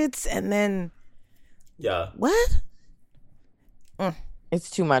armpits, and then yeah. What? It's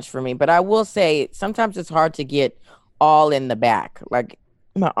too much for me. But I will say, sometimes it's hard to get all in the back. Like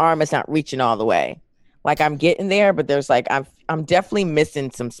my arm is not reaching all the way. Like I'm getting there, but there's I'm definitely missing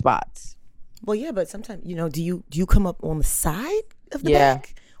some spots. Well, yeah, but sometimes do you come up on the side of the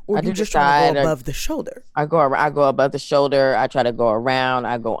back? Or I do you just try to go above the shoulder? I go above the shoulder. I try to go around.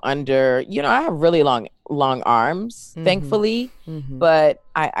 I go under. I have really long arms, thankfully. Mm-hmm. But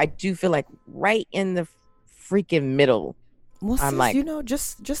I do feel like right in the freaking middle. Well, I'm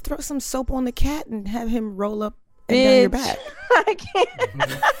just throw some soap on the cat and have him roll up and down your back. I can't.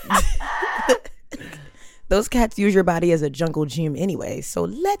 Those cats use your body as a jungle gym anyway, so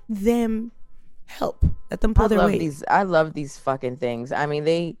let them help. Let them pull their weight. I love these fucking things. I mean,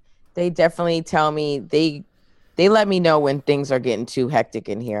 they definitely tell me they let me know when things are getting too hectic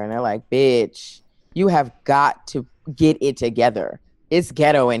in here, and they're like, "Bitch, you have got to get it together. It's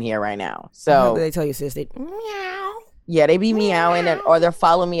ghetto in here right now." So how do they tell you, sis? They meow. Yeah, they be meowing, or they're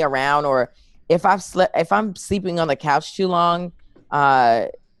following me around, or if I'm sleeping on the couch too long,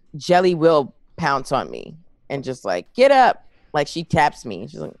 Jelly will pounce on me and just get up. Like she taps me.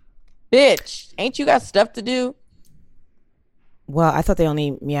 She's like, bitch, ain't you got stuff to do? Well, I thought they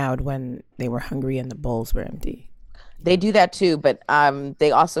only meowed when they were hungry and the bowls were empty. They do that too, but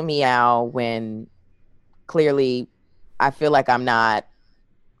they also meow when clearly I feel like I'm not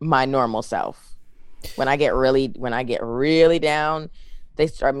my normal self. When I get really down, they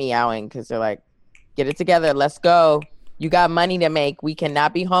start meowing because they're like, get it together, let's go. You got money to make. We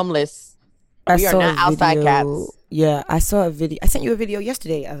cannot be homeless. We are not outside cats. Yeah, I saw a video. I sent you a video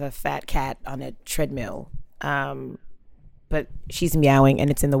yesterday of a fat cat on a treadmill. but she's meowing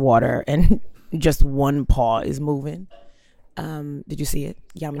and it's in the water and just one paw is moving. Did you see it?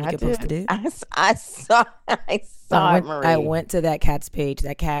 Yamanika posted it. I saw it, Marie. I went to that cat's page.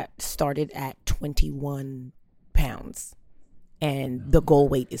 That cat started at 21 pounds and the goal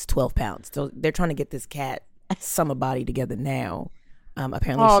weight is 12 pounds. So they're trying to get this cat summer body together now.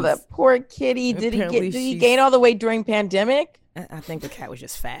 Apparently, that poor kitty. Did he gain all the weight during pandemic? I think the cat was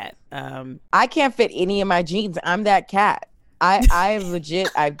just fat. I can't fit any of my jeans. I'm that cat. I legit,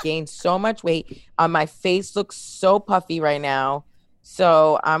 I've gained so much weight. My face looks so puffy right now.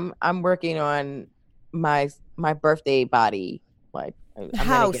 So I'm working on my birthday body. Like,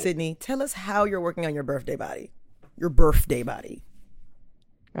 how, Sydney? Tell us how you're working on your birthday body. Your birthday body.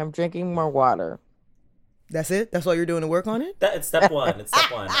 I'm drinking more water. That's it? That's all you're doing to work on it? It's step one. It's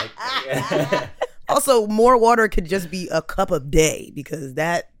step one. Also, more water could just be a cup a day because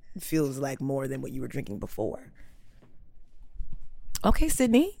that feels like more than what you were drinking before. Okay,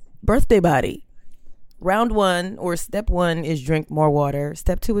 Sydney. Birthday body. Round 1 or step 1 is drink more water.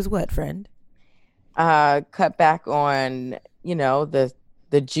 Step 2 is what, friend? Cut back on, the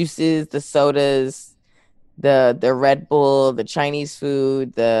juices, the sodas, the Red Bull, the Chinese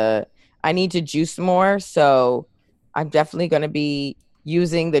food, I need to juice more, so I'm definitely going to be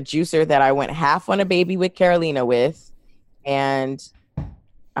using the juicer that I went half on a baby with Carolina with, and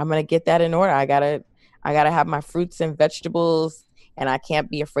I'm going to get that in order. I gotta have my fruits and vegetables, and I can't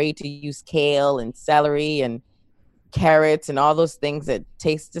be afraid to use kale and celery and carrots and all those things that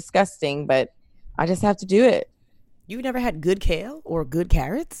taste disgusting, but I just have to do it. You've never had good kale or good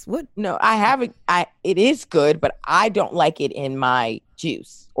carrots? What? No, I haven't. It is good, but I don't like it in my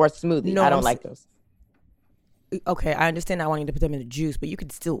juice or smoothie. No, I don't like those. Okay, I understand not wanting to put them in the juice, but you can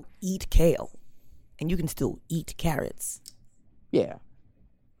still eat kale and you can still eat carrots. Yeah.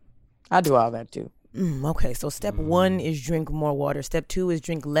 I do all that too. Okay, so step 1 is drink more water. Step 2 is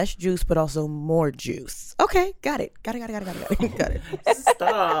drink less juice, but also more juice. Okay, got it. Got it.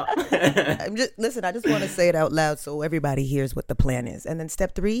 Stop. Listen, I just want to say it out loud so everybody hears what the plan is. And then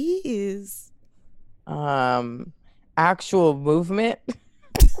step 3 is actual movement.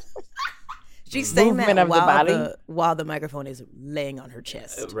 She's saying movement that while the microphone is laying on her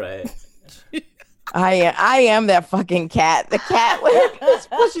chest. Right. I am that fucking cat. The cat who's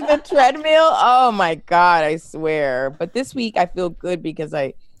pushing the treadmill. Oh my God, I swear. But this week I feel good because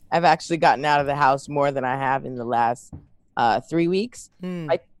I've actually gotten out of the house more than I have in the last 3 weeks.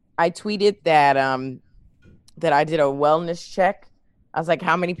 I tweeted that I did a wellness check. I was like,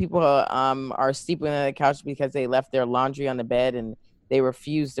 how many people are sleeping on the couch because they left their laundry on the bed and they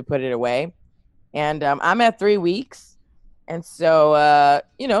refused to put it away? And I'm at 3 weeks. And so,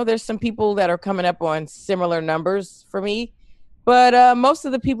 there's some people that are coming up on similar numbers for me. But most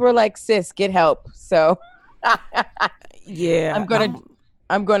of the people are like, sis, get help. So, yeah, I'm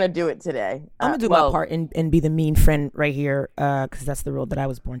going to do it today. I'm going to do my part and be the mean friend right here because that's the role that I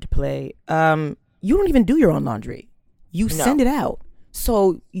was born to play. You don't even do your own laundry. You send it out.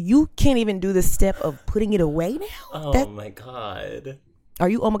 So you can't even do the step of putting it away now? Oh, my God. Are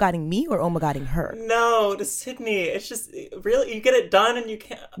you oh-my-godding me or oh-my-godding her? No, to Sydney. It's just really, you get it done and you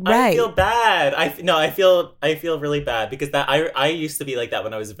can't. Right. I feel bad. I feel really bad because I used to be like that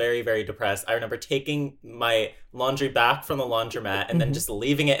when I was very, very depressed. I remember taking my laundry back from the laundromat and then just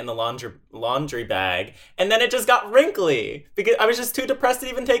leaving it in the laundry bag, and then it just got wrinkly because I was just too depressed to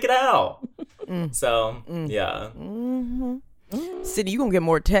even take it out. So yeah. Mm-hmm. Sydney, you gonna get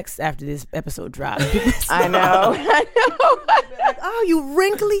more texts after this episode drops. I know. Like, oh, you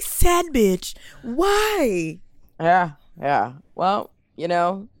wrinkly sad bitch. Why? Yeah. Well,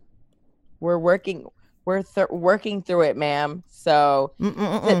 we're working through it, ma'am. So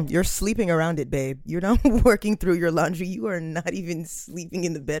you're sleeping around it, babe. You're not working through your laundry. You are not even sleeping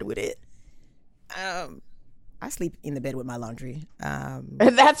in the bed with it. I sleep in the bed with my laundry.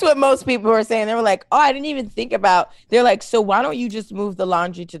 That's what most people were saying. They were like, oh, I didn't even think about. They're like, so why don't you just move the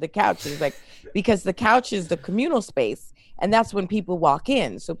laundry to the couch? It's like, because the couch is the communal space. And that's when people walk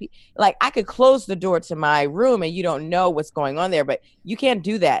in. So I could close the door to my room and you don't know what's going on there, but you can't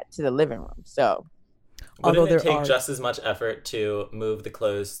do that to the living room. So wouldn't it take just as much effort to move the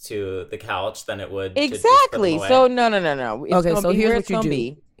clothes to the couch than it would exactly. to just put them away? So no. Okay, so here's what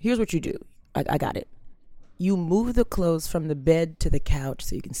you do. Here's what you do. I got it. You move the clothes from the bed to the couch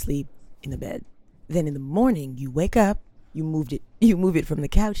so you can sleep in the bed. Then in the morning, you wake up, you move it from the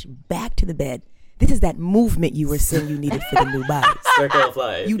couch back to the bed. This is that movement you were saying you needed for the new body. Circle of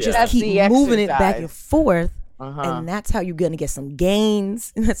life. You just keep moving it back and forth. And that's how you're going to get some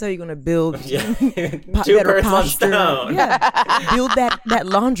gains. And that's how you're going to build better posture. Yeah. Build that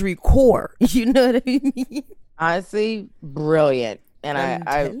laundry core. You know what I mean? Honestly, brilliant. And I'm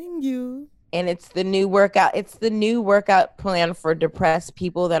telling you. And it's the new workout. It's the new workout plan for depressed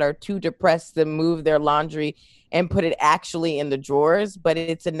people that are too depressed to move their laundry and put it actually in the drawers. But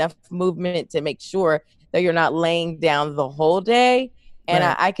it's enough movement to make sure that you're not laying down the whole day. And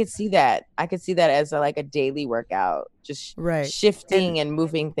Right. I could see that. I could see that as like a daily workout, just shifting and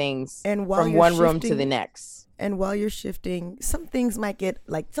moving things and while from you're one room to the next. And while you're shifting, some things might get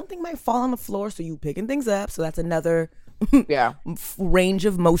like something might fall on the floor, so you picking things up. So that's another range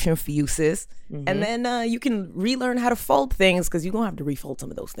of motion for you, sis. Mm-hmm. And then you can relearn how to fold things because you're gonna have to refold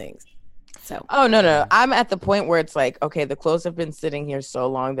some of those things. So no, I'm at the point where it's like, okay, the clothes have been sitting here so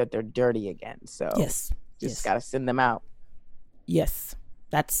long that they're dirty again. So just gotta send them out. Yes,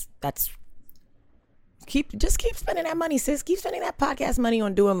 that's keep spending that money, sis. Keep spending that podcast money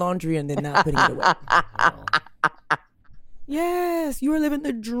on doing laundry and then not putting it away. Yes, you are living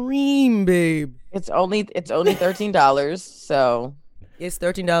the dream, babe. It's only $13, so it's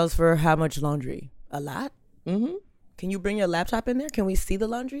 $13 for how much laundry? A lot. Mm-hmm. Can you bring your laptop in there? Can we see the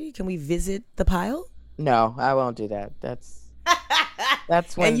laundry? Can we visit the pile? No, I won't do that. That's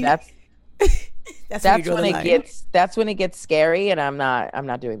when that's when it gets scary, and I'm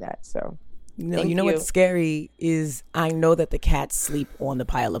not doing that. So no, what's scary is I know that the cats sleep on the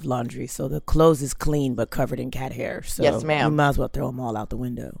pile of laundry, so the clothes is clean but covered in cat hair. So yes, ma'am. You might as well throw them all out the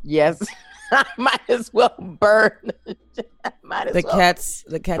window. Yes, I might as well burn. The cats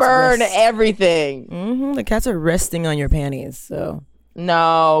burn everything. Mm-hmm. The cats are resting on your panties. So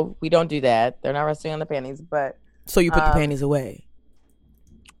no, we don't do that. They're not resting on the panties, but so you put the panties away.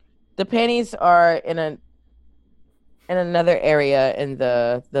 The panties are in another area in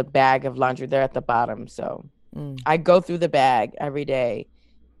the bag of laundry. They're at the bottom. So I go through the bag every day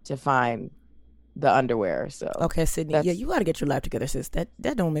to find the underwear. So okay, Sydney. Yeah, you got to get your life together, sis. That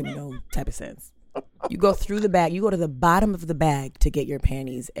don't make no type of sense. You go through the bag. You go to the bottom of the bag to get your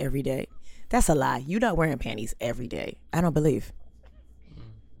panties every day. That's a lie. You're not wearing panties every day. I don't believe.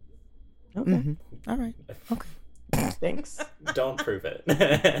 Okay. Mm-hmm. All right. Okay. Thanks. Don't prove it.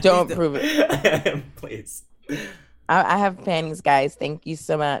 Don't prove it. Please. I have panties, guys. Thank you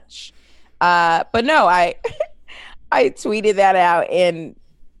so much. But no, I tweeted that out, and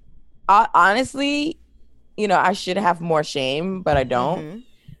honestly, I should have more shame, but I don't.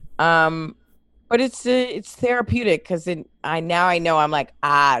 Mm-hmm. But it's therapeutic because I know I'm like,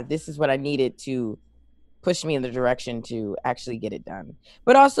 this is what I needed to push me in the direction to actually get it done.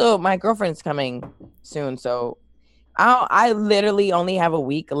 But also, my girlfriend's coming soon, so I literally only have a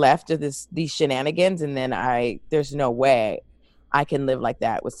week left of these shenanigans, and then there's no way I can live like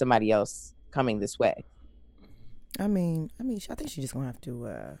that with somebody else coming this way. I mean, I think she's just gonna have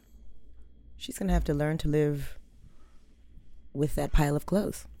to. She's gonna have to learn to live with that pile of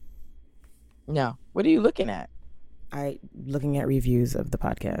clothes. No, what are you looking at? Looking at reviews of the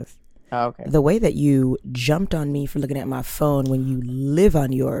podcast. Oh, okay. The way that you jumped on me for looking at my phone when you live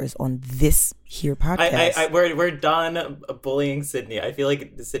on yours on this here podcast. We're done bullying Sydney. I feel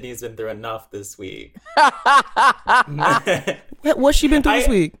like Sydney's been through enough this week. What's she been through this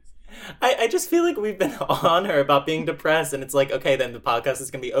week? I just feel like we've been on her about being depressed, and it's like, okay, then the podcast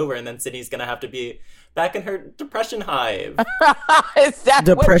is gonna be over, and then Sydney's gonna have to be back in her depression hive. Is that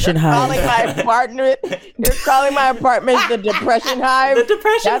depression what you're hive? Calling my apartment? You're calling my apartment the depression hive? The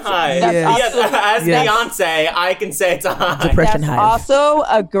depression hive. As Beyonce, I can say it's a hive. Depression That's hive. Also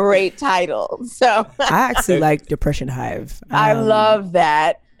a great title. So I actually like depression hive. I love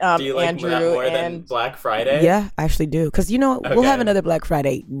that. Do you like Andrew that more than Black Friday? Yeah, I actually do. Because, we'll have another Black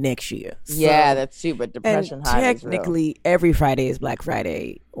Friday next year. So. Yeah, that's true. But depression hive technically, every Friday is Black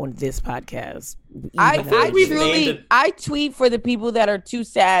Friday on this podcast. I tweet for the people that are too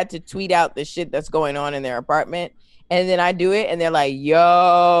sad to tweet out the shit that's going on in their apartment. And then I do it and they're like,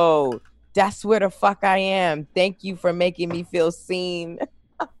 yo, that's where the fuck I am. Thank you for making me feel seen.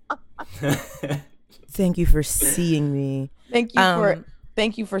 Thank you for seeing me.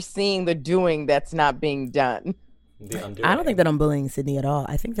 Thank you for seeing the doing that's not being done. The undoing. I don't think that I'm bullying Sydney at all.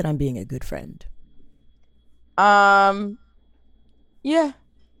 I think that I'm being a good friend. Yeah.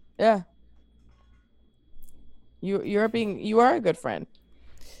 You are a good friend.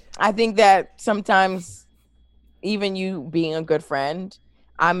 I think that sometimes even you being a good friend,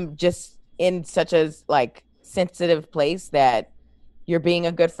 I'm just in such a sensitive place that you're being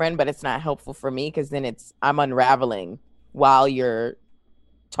a good friend, but it's not helpful for me because then I'm unraveling while you're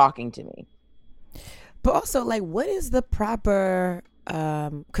talking to me. But also, what is the proper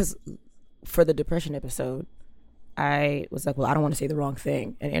because for the depression episode I was like, well, I don't want to say the wrong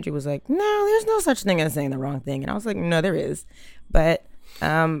thing, and Andrew was like, no, there's no such thing as saying the wrong thing, and I was like, no, there is. But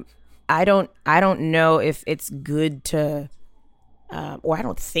I I don't know if it's good to, or I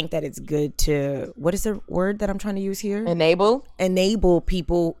don't think that it's good to, what is the word that I'm trying to use here? Enable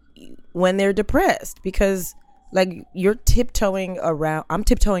people when they're depressed, because like I'm tiptoeing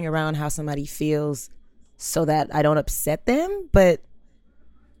around how somebody feels so that I don't upset them, but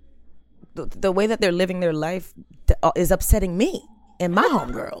the way that they're living their life is upsetting me and my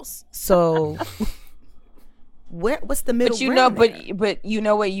homegirls. So what's the middle ground there? But you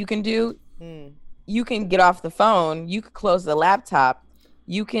know what you can do? You can get off the phone, you can close the laptop,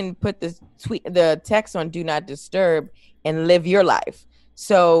 you can put the text on do not disturb and live your life.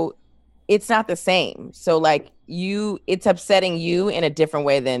 So it's not the same. So like it's upsetting you in a different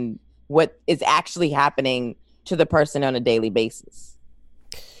way than what is actually happening to the person on a daily basis.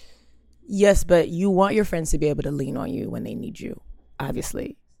 Yes, but you want your friends to be able to lean on you when they need you,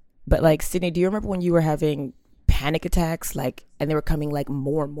 obviously. But like, Sydney, do you remember when you were having panic attacks, like, and they were coming like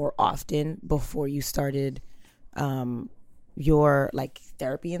more and more often before you started your like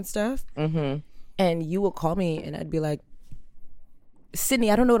therapy and stuff? Mm-hmm. And you would call me and I'd be like,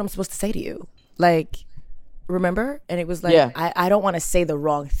 Sydney, I don't know what I'm supposed to say to you. Like, remember? And it was like, yeah. I don't want to say the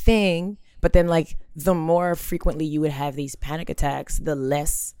wrong thing. But then like the more frequently you would have these panic attacks, the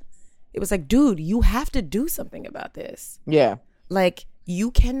less it was like, dude, you have to do something about this. Yeah. Like, you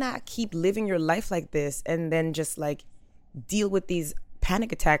cannot keep living your life like this and then just like deal with these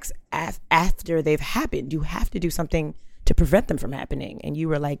panic attacks after they've happened. You have to do something to prevent them from happening. And you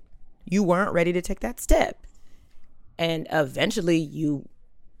were like, you weren't ready to take that step. And eventually you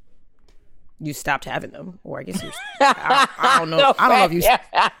stopped having them, or I guess I don't know. I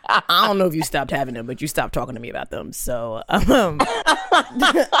don't know if you stopped having them, but you stopped talking to me about them. So, oh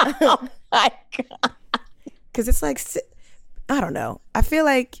my God. Because it's like, I don't know. I feel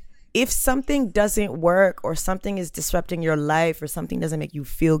like if something doesn't work or something is disrupting your life or something doesn't make you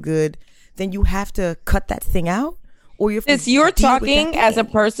feel good, then you have to cut that thing out. Or you're talking as a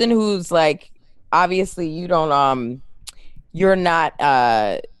person who's like, obviously you don't, you're not,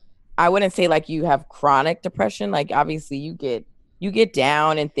 I wouldn't say like you have chronic depression. Like obviously you get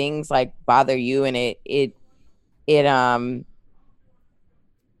down and things like bother you, and it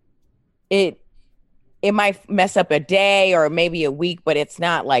might mess up a day or maybe a week, but it's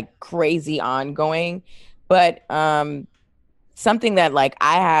not like crazy ongoing. But something that like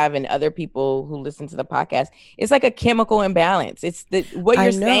I have and other people who listen to the podcast, it's like a chemical imbalance. It's what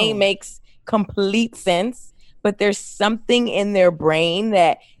you're saying makes complete sense, but there's something in their brain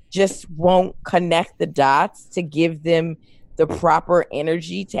that just won't connect the dots to give them the proper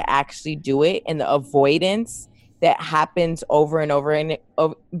energy to actually do it, and the avoidance that happens over and over and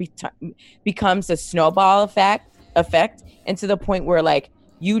becomes a snowball effect, and to the point where like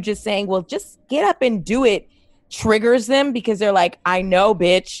you just saying, well, just get up and do it, triggers them because they're like, I know,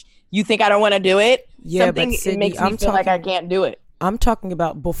 bitch, you think I don't want to do it? Yeah, something but Sydney, it makes me feel like I can't do it. I'm talking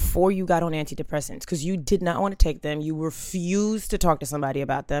about before you got on antidepressants, because you did not want to take them. You refused to talk to somebody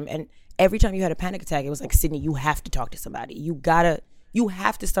about them. And every time you had a panic attack, it was like, Sydney, you have to talk to somebody. You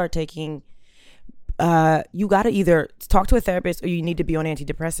have to start taking, you got to either talk to a therapist or you need to be on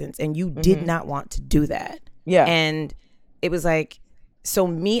antidepressants. And you did not want to do that. Yeah. And it was like, so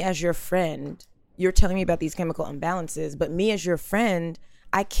me as your friend, you're telling me about these chemical imbalances, but me as your friend,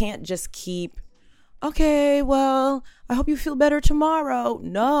 I can't just keep, okay, well, I hope you feel better tomorrow.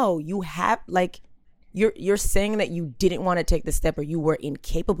 No, you have, like, you're saying that you didn't want to take the step or you were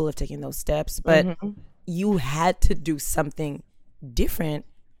incapable of taking those steps, but you had to do something different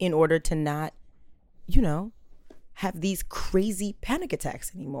in order to not, have these crazy panic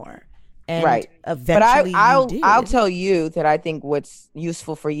attacks anymore. And right. Eventually, but I'll tell you that I think what's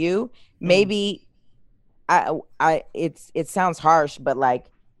useful for you, maybe it sounds harsh, but like,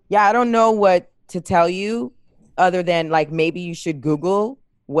 yeah, I don't know what to tell you other than like maybe you should Google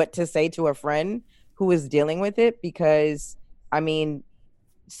what to say to a friend who is dealing with it, because I mean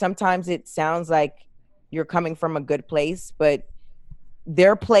sometimes it sounds like you're coming from a good place, but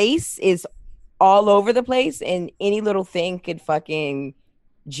their place is all over the place, and any little thing could fucking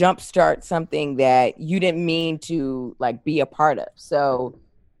jumpstart something that you didn't mean to like be a part of. So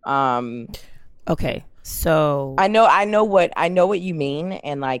okay, so I know what you mean,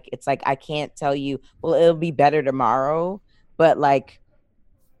 and like it's like I can't tell you, well, it'll be better tomorrow, but like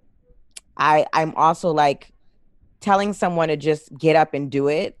I'm also like telling someone to just get up and do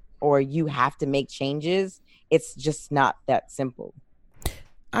it, or you have to make changes. It's just not that simple.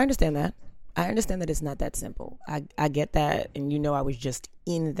 I understand that. It's not that simple. I get that, and I was just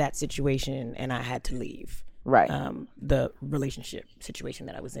in that situation and I had to leave. Right. The relationship situation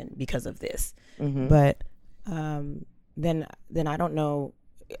that I was in because of this. But then I don't know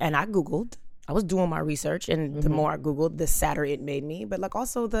and I Googled. I was doing my research, and the more I Googled, the sadder it made me. But like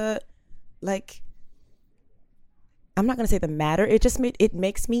also I'm not gonna say the matter. It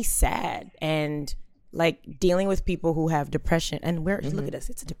makes me sad, and like dealing with people who have depression. And look at us,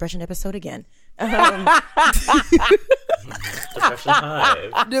 it's a depression episode again. Depression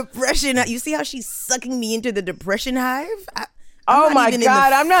Hive. Depression. You see how she's sucking me into the depression hive? Oh my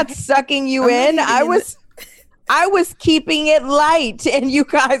God! I'm not sucking you in. I was keeping it light, and you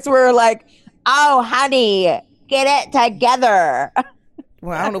guys were like, "Oh, honey, get it together."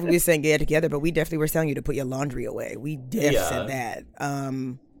 Well, I don't know if we were saying get it together, but we definitely were telling you to put your laundry away. We said that.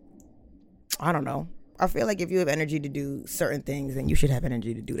 I don't know. I feel like if you have energy to do certain things, then you should have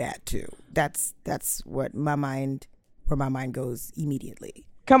energy to do that too. That's what where my mind goes immediately.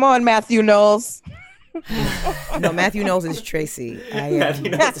 Come on, Matthew Knowles. No, Matthew Knowles is Tracy. Matthew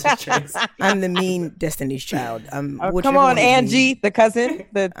Knowles is Tracy. I'm the mean Destiny's Child. Come on, Angie, the cousin,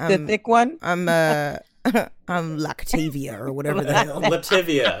 the thick one. I'm Lactavia or whatever the hell.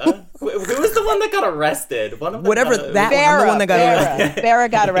 Lativia. Who was the one that got arrested? One of them Whatever that Farrah, one, the one that got arrested.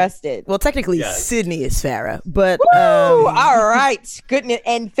 Farrah got arrested. Well, technically, Sydney is Farrah, but all right, goodness.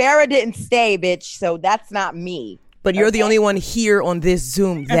 And Farrah didn't stay, bitch. So that's not me. But you're the only one here on this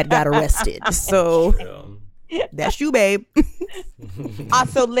Zoom that got arrested. So that's you, babe.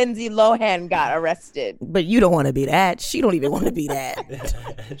 Also, Lindsay Lohan got arrested. But you don't want to be that. She don't even want to be that.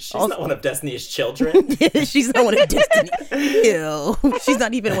 She's not one of Destiny's children. She's not one of Destiny. Ew. She's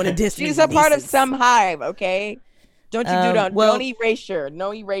not even one of Destiny's She's a part of nieces. some hive, okay? Don't you don't erasure.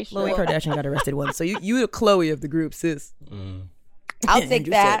 No erasure. Khloe Kardashian got arrested once. So you the Chloe of the group, sis. I'll take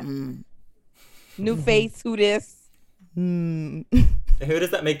that. Said, New face, who this? Who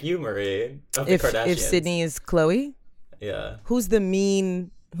does that make you, Marie? Of the If Kardashians? Sydney is Chloe, Yeah. who's the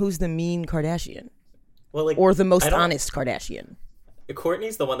mean Kardashian? Well, like, Or the most honest Kardashian?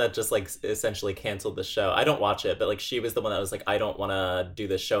 Courtney's the one that just like essentially canceled the show. I don't watch it, but like she was the one that was like, I don't want to do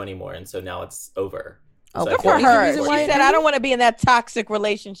this show anymore, and so now it's over. Oh, So Good I for feel like her. reason She why- said, I don't want to be in that toxic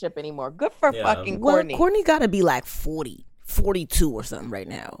relationship anymore. Good for Yeah. fucking Well, Courtney. Courtney got to be like 40, 42 or something right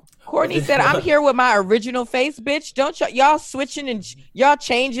now. Courtney said, I'm here with my original face, bitch. Don't y'all switching and y'all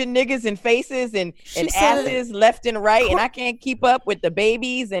changing niggas and faces and said- asses left and right. And I can't keep up with the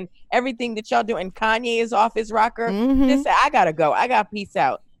babies and everything that y'all do. And Kanye is off his rocker. Just said, I got to go. I got peace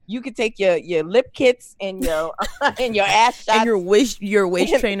out. You could take your lip kits and your and your ass shots And your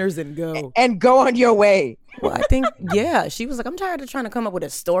waist trainers and go. and go on your way. Well, I think, she was like, I'm tired of trying to come up with a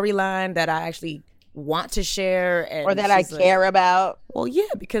storyline that I actually want to share. And Or that I she's like, care about. Well, yeah,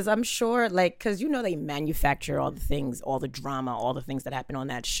 because I'm sure, like, because they manufacture all the things, all the drama, all the things that happen on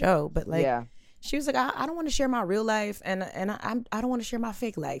that show. But like, she was like, I don't want to share my real life, and I don't want to share my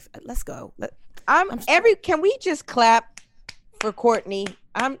fake life. Let's go. Can we just clap for Courtney?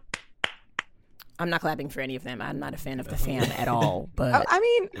 I'm not clapping for any of them. I'm not a fan of the fam at all. But I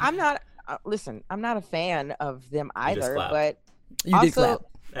mean, I'm not. Listen, I'm not a fan of them either. clap. But you did also,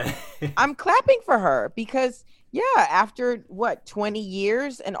 clap. I'm clapping for her because, after 20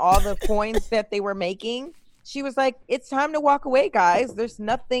 years and all the coins that they were making, she was like, "It's time to walk away, guys. There's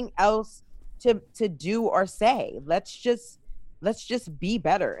nothing else to do or say. Let's just be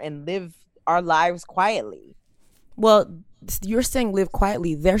better and live our lives quietly." Well, you're saying live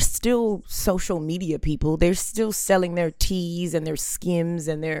quietly. They're still social media people. They're still selling their teas and their Skims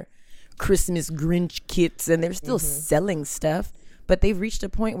and their Christmas Grinch kits, and they're still selling stuff. But they've reached a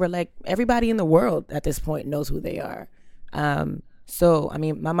point where like everybody in the world at this point knows who they are. So, I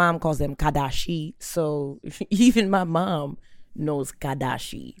mean, my mom calls them Kardashian. So even my mom knows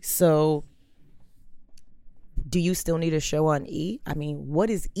Kardashian. So do you still need a show on E? I mean, what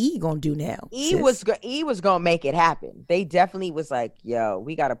is E gonna do now? E was gonna make it happen. They definitely was like, "Yo,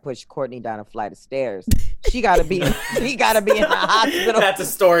 we gotta push Courtney down a flight of stairs. She gotta be in the hospital." That's a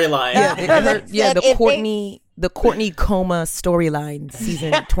storyline. The Courtney coma storyline,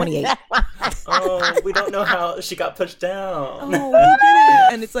 season 28. Oh, we don't know how she got pushed down. Oh, we did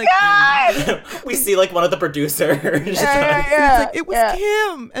it. And it's like, We see like one of the producers. it's like, it was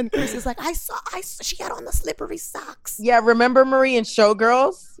Kim. And Chris is like, I saw, she had on the slippery socks. Yeah, remember Marie in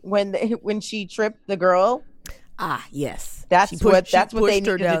Showgirls when she tripped the girl? Ah, yes. That's what they her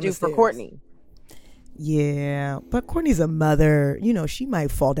needed down to do the for stairs. Courtney. Yeah, but Courtney's a mother. She might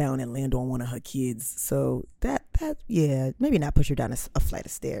fall down and land on one of her kids. So that maybe not push her down a flight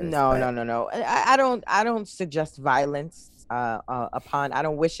of stairs. No. I don't suggest violence upon. I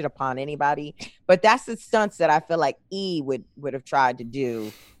don't wish it upon anybody. But that's the stunts that I feel like E would have tried to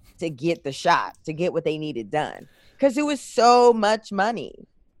do to get the shot, to get what they needed done, because it was so much money.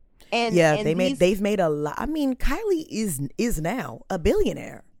 And they've made a lot. I mean, Kylie is now a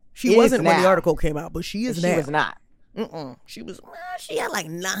billionaire. She Is wasn't when the now. article came out, but she is she now. was not. She had like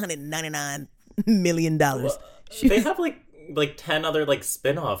 $999 million. They have like 10 other like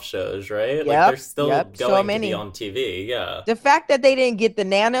spin-off shows, right? Like Yep, they're still yep, so going to many. be on TV. Yeah. The fact that they didn't get the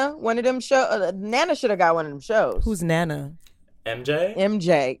Nana, one of them shows, Nana should have got one of them shows. Who's Nana? MJ?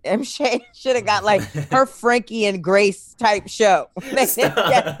 MJ should have got like her Frankie and Grace type show.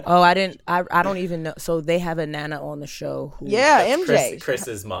 Oh, I don't even know. So they have a Nana on the show. Yeah, MJ.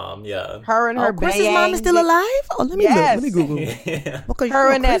 Chris's mom, yeah. Her and her Chris's mom is still alive? Oh, let me look. Let me Google. Yeah. Okay,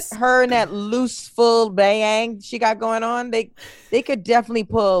 her and that loose full bang she got going on. They could definitely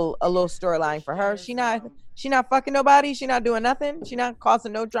pull a little storyline for her. She not fucking nobody. She not doing nothing. She not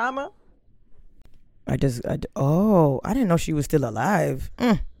causing no drama. I didn't know she was still alive.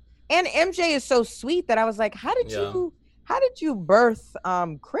 And MJ is so sweet that I was like, how did you birth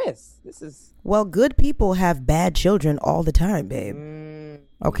Chris? This is well, good people have bad children all the time, babe.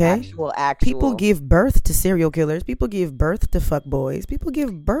 Okay, actual. People give birth to serial killers. People give birth to fuckboys. People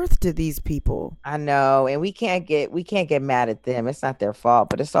give birth to these people. I know, and we can't get mad at them. It's not their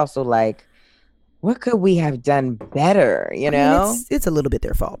fault, but it's also like, what could we have done better? You know, I mean, it's a little bit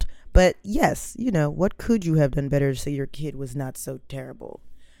their fault. But yes, what could you have done better so your kid was not so terrible?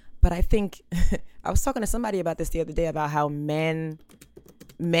 But I think I was talking to somebody about this the other day about how men's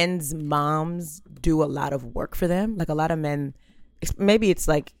moms do a lot of work for them. Like a lot of men, maybe it's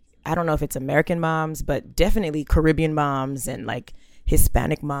like, I don't know if it's American moms, but definitely Caribbean moms and like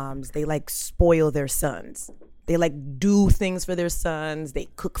Hispanic moms. They like spoil their sons. They like do things for their sons. They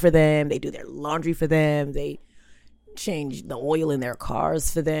cook for them. They do their laundry for them. They change the oil in their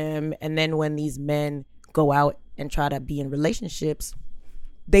cars for them. And then when these men go out and try to be in relationships,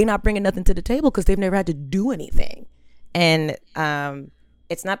 they not bringing nothing to the table because they've never had to do anything. And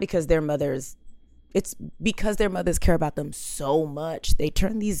it's not because their mothers, it's because their mothers care about them so much. They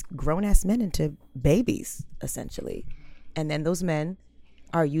turn these grown-ass men into babies, essentially. And then those men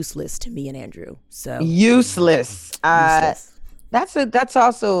are useless to me and Andrew. So useless. That's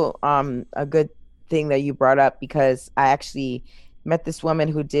also a good thing that you brought up, because I actually met this woman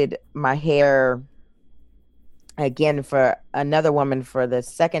who did my hair again for another woman for the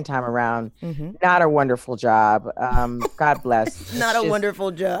second time around. Not a wonderful job. God bless. Not a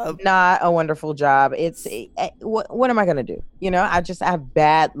wonderful job. Not a wonderful job. It's what am I gonna do? I have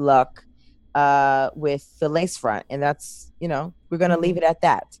bad luck with the lace front, and that's we're gonna leave it at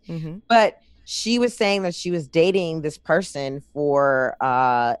that. But she was saying that she was dating this person for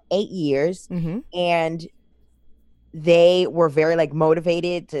 8 years, and they were very like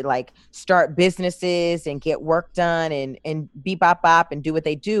motivated to like start businesses and get work done and beep bop bop and do what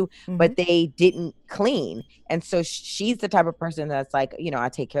they do, but they didn't clean. And so she's the type of person that's like, I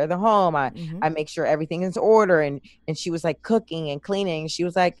take care of the home. I make sure everything is in order. And she was like cooking and cleaning. She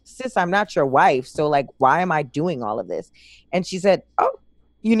was like, sis, I'm not your wife. So like, why am I doing all of this? And she said, oh,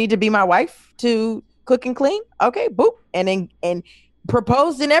 you need to be my wife to cook and clean? Okay, boop. And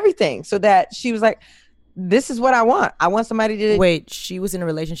proposed and everything. So that she was like, this is what I want. I want somebody to... Wait, she was in a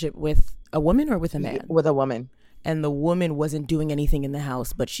relationship with a woman or with a man? With a woman. And the woman wasn't doing anything in the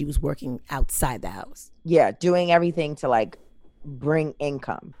house, but she was working outside the house. Yeah, doing everything to like bring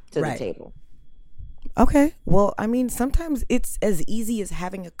income to the table. Okay. Well, I mean, sometimes it's as easy as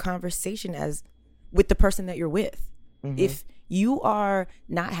having a conversation as with the person that you're with. If you are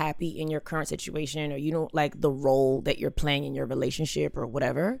not happy in your current situation, or you don't like the role that you're playing in your relationship or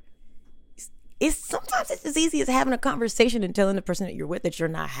whatever, sometimes it's as easy as having a conversation and telling the person that you're with that you're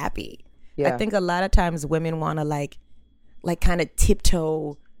not happy. I think a lot of times women want to like kind of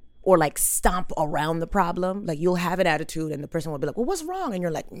tiptoe or like stomp around the problem. Like you'll have an attitude and the person will be like, well, what's wrong? And you're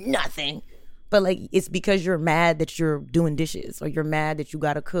like, nothing. But like, it's because you're mad that you're doing dishes, or you're mad that you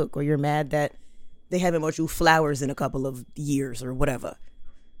got to cook, or you're mad that they haven't bought you flowers in a couple of years or whatever.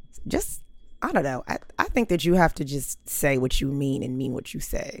 Just, I don't know. I think that you have to just say what you mean and mean what you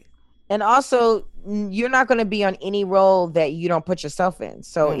say. And also, you're not going to be on any role that you don't put yourself in.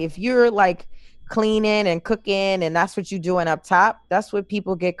 So if you're like cleaning and cooking and that's what you're doing up top, that's what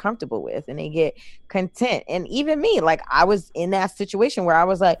people get comfortable with and they get content. And even me, like I was in that situation where I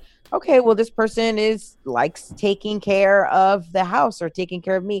was like, okay, well, this person likes taking care of the house or taking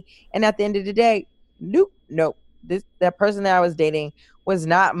care of me. And at the end of the day, nope. That person that I was dating was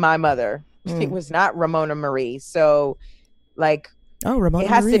not my mother. It was not Ramona Marie. So like, Ramona it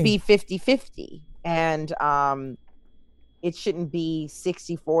has Marie. to be 50-50. And it shouldn't be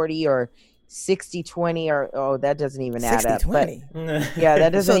 60-40 or 60-20 or that doesn't even add up. 60-20. Yeah,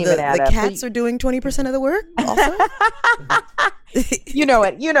 that doesn't even add the up. cats are doing 20% of the work also? You know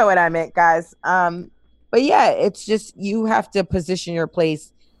what I meant, guys. But yeah, it's just you have to position your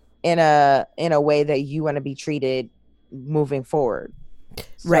place in a way that you want to be treated moving forward.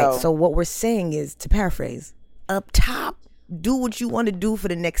 Right. So what we're saying is, to paraphrase, up top, do what you want to do for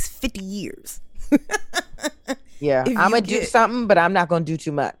the next 50 years. Yeah, I'm gonna do something, but I'm not gonna do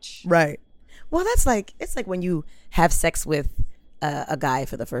too much. Right. Well, it's like when you have sex with a guy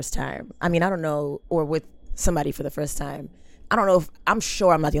for the first time. I mean, I don't know, or with somebody for the first time. I don't know if I'm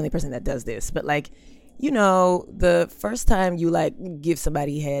sure I'm not the only person that does this, but like, you know, the first time you like give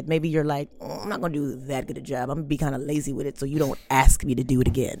somebody head, maybe you're like, I'm not gonna do that good a job. I'm gonna be kind of lazy with it, so you don't ask me to do it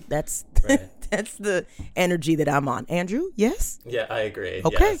again. That's right. That's the energy that I'm on. Andrew, yes? Yeah, I agree.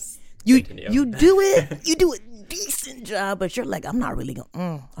 Okay. Yes. You do it. You do a decent job, but you're like, I'm not really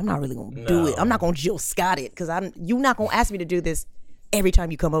gonna do it. I'm not gonna Jill Scott it because you're not gonna ask me to do this every time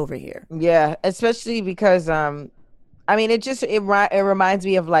you come over here. Yeah, especially because I mean, it reminds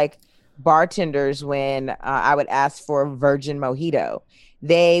me of like bartenders when I would ask for a virgin mojito.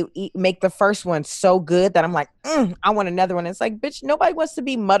 They make the first one so good that I'm like, I want another one. It's like, bitch, nobody wants to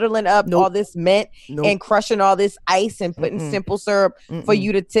be muddling up all this mint and crushing all this ice and putting simple syrup for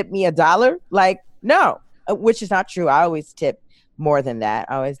you to tip me $1. Like, no, which is not true. I always tip more than that.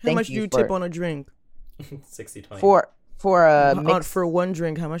 I always How much do you tip on a drink? 60-20. For a mix, for one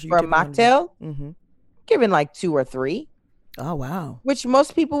drink, how much? For a mocktail, giving like 2 or 3. Oh wow! Which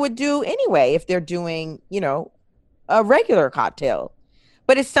most people would do anyway if they're doing, a regular cocktail.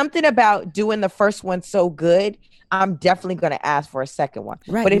 But it's something about doing the first one so good. I'm definitely going to ask for a second one.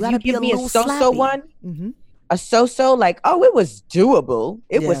 Right. But if you give me a so-so one, a so-so, like, oh, it was doable.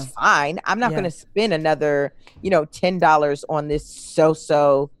 It was fine. I'm not going to spend another, $10 on this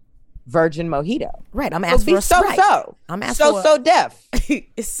so-so virgin mojito. Right. I'm asking for a Sprite. I'm asking so deaf.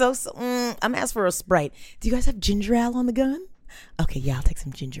 It's so. I'm asking for a Sprite. Do you guys have ginger ale on the gun? Okay, yeah, I'll take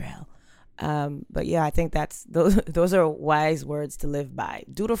some ginger ale. But yeah, I think those are wise words to live by.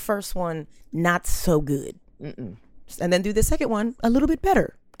 Do the first one not so good, and then do the second one a little bit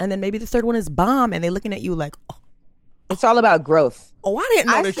better, and then maybe the third one is bomb, and they're looking at you like, oh. It's all about growth. Oh, I didn't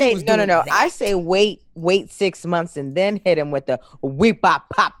know that you was doing that. I say wait 6 months and then hit them with the whip pop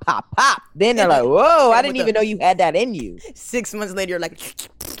pop pop pop. Then they're like, whoa, I didn't even know you had that in you. 6 months later, you're like,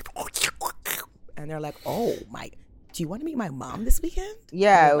 and they're like, oh my. Do you want to meet my mom this weekend?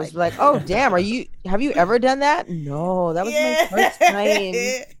 Yeah, it was like, oh damn, have you ever done that? No, that was my first time.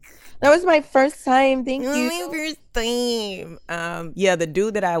 That was my first time. Thank you. My first time. Yeah, the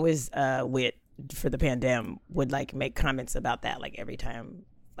dude that I was with for the pandemic would like make comments about that like every time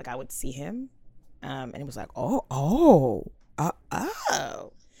like I would see him. And it was like,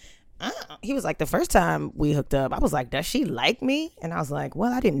 he was like, the first time we hooked up, I was like, does she like me? And I was like,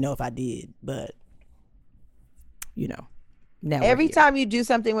 well, I didn't know if I did, but now every time you do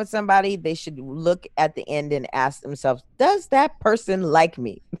something with somebody, they should look at the end and ask themselves, does that person like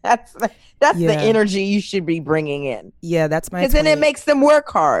me? That's the energy you should be bringing in. Yeah, that's my, because then it makes them work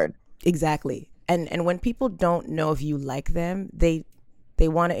hard. Exactly. And when people don't know if you like them, they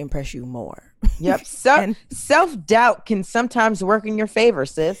want to impress you more. Yep. Self-doubt can sometimes work in your favor,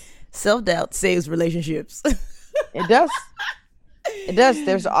 sis. Self-doubt saves relationships. It does. It does.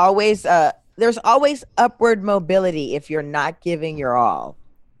 There's always upward mobility if you're not giving your all.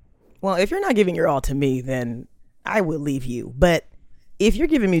 Well, if you're not giving your all to me, then I will leave you. But if you're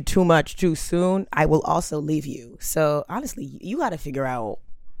giving me too much too soon, I will also leave you. So honestly, you got to figure out.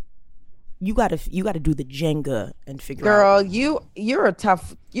 You got to do the Jenga and figure out. Girl, you're a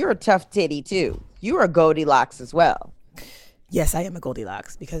tough titty too. You're a Goldilocks as well. Yes, I am a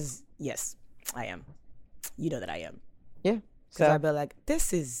Goldilocks because yes, I am. You know that I am. Yeah. So I'd be like,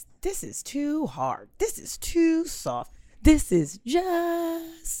 this is too hard. This is too soft. This is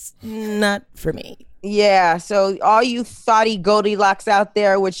just not for me. Yeah. So all you thoughty Goldilocks out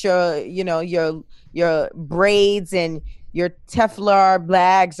there with your braids and your Teflon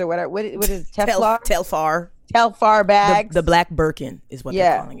bags or whatever. What is Teflon? Telfar bags. The black Birkin is what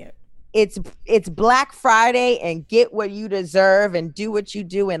they're calling it. It's Black Friday and get what you deserve and do what you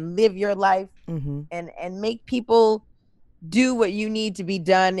do and live your life and make people do what you need to be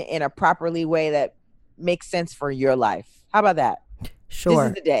done in a properly way that makes sense for your life. How about that? Sure. This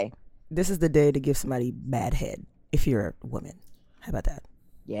is the day. This is the day to give somebody bad head if you're a woman. How about that?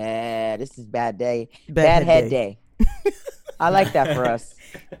 Yeah, this is bad day. Bad head day. I like that for us.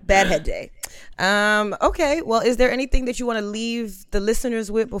 Bad head day. Okay. Well, is there anything that you want to leave the listeners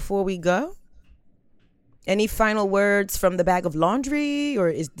with before we go? Any final words from the bag of laundry,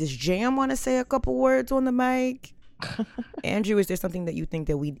 or does Jam want to say a couple words on the mic? Andrew, is there something that you think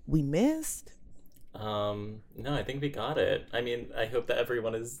that we missed? No, I think we got it. I mean, I hope that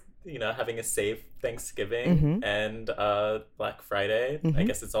everyone is, having a safe Thanksgiving and Black Friday. I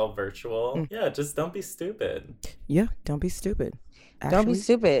guess it's all virtual. Yeah, just don't be stupid. Yeah, don't be stupid. Actually, don't be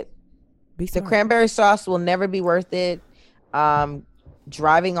stupid. Be smart. The cranberry sauce will never be worth it.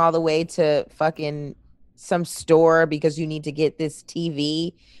 Driving all the way to fucking some store because you need to get this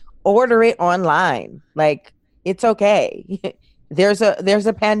TV, order it online. Like, it's okay. There's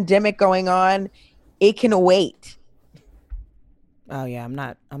a pandemic going on. It can wait. Oh yeah, I'm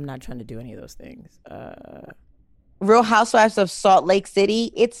not trying to do any of those things. Real Housewives of Salt Lake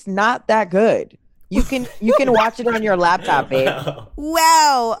City, it's not that good. You can watch it on your laptop, babe.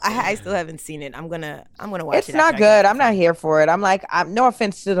 Wow. I still haven't seen it. I'm gonna watch it. It's not good. I'm not here for it. I'm no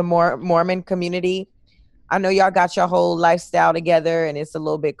offense to the Mormon community. I know y'all got your whole lifestyle together and it's a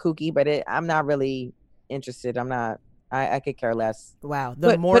little bit kooky, but I'm not really interested. I could care less. Wow.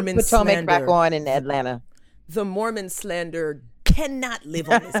 The Mormon put Potomac slander back on in Atlanta. The Mormon slander cannot live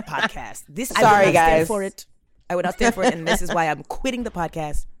on this podcast. Sorry, I would not guys. stand for it. I would not stand for it, and this is why I'm quitting the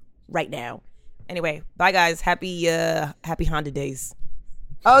podcast right now. Anyway, bye guys. Happy Honda days.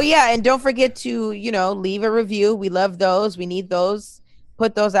 Oh yeah, and don't forget to, leave a review. We love those. We need those.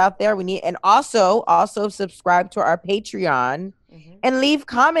 Put those out there. And also subscribe to our Patreon and leave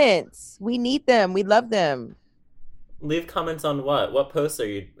comments. We need them. We love them. Leave comments on what? What posts are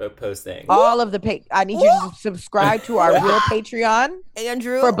you posting? All of the I need you to subscribe to our real Patreon.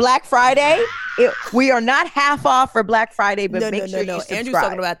 Andrew, for Black Friday. We are not half off for Black Friday, but make sure you subscribe. Andrew's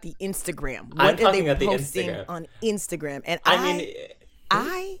talking about the Instagram. I'm talking about the Instagram. On Instagram. And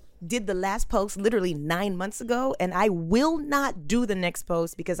I did the last post literally 9 months ago, and I will not do the next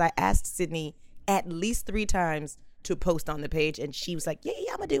post because I asked Sydney at least 3 times to post on the page, and she was like, yeah,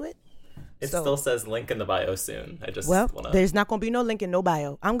 I'm gonna do it. It still says link in the bio soon. There's not gonna be no link in no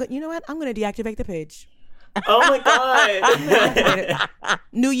bio. You know what? I'm gonna deactivate the page. Oh my god!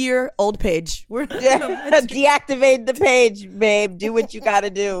 New year, old page. We're deactivate the page, babe. Do what you gotta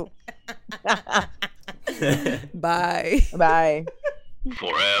do. Bye. Bye.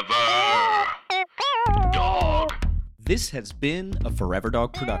 Forever Dog. This has been a Forever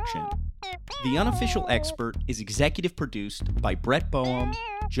Dog production. The Unofficial Expert is executive produced by Brett Boehm,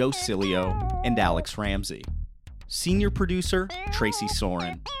 Joe Cilio, and Alex Ramsey. Senior producer, Tracy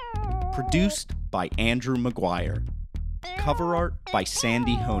Soren. Produced by Andrew McGuire. Cover art by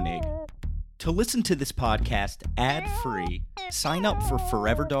Sandy Honig. To listen to this podcast ad-free, sign up for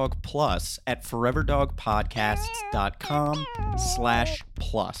Forever Dog Plus at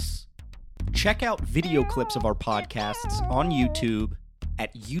foreverdogpodcasts.com/plus. Check out video clips of our podcasts on YouTube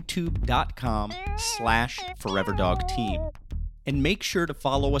at youtube.com/foreverdogteam. And make sure to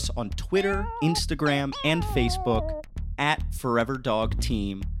follow us on Twitter, Instagram, and Facebook at Forever Dog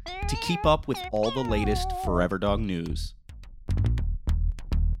Team to keep up with all the latest Forever Dog news.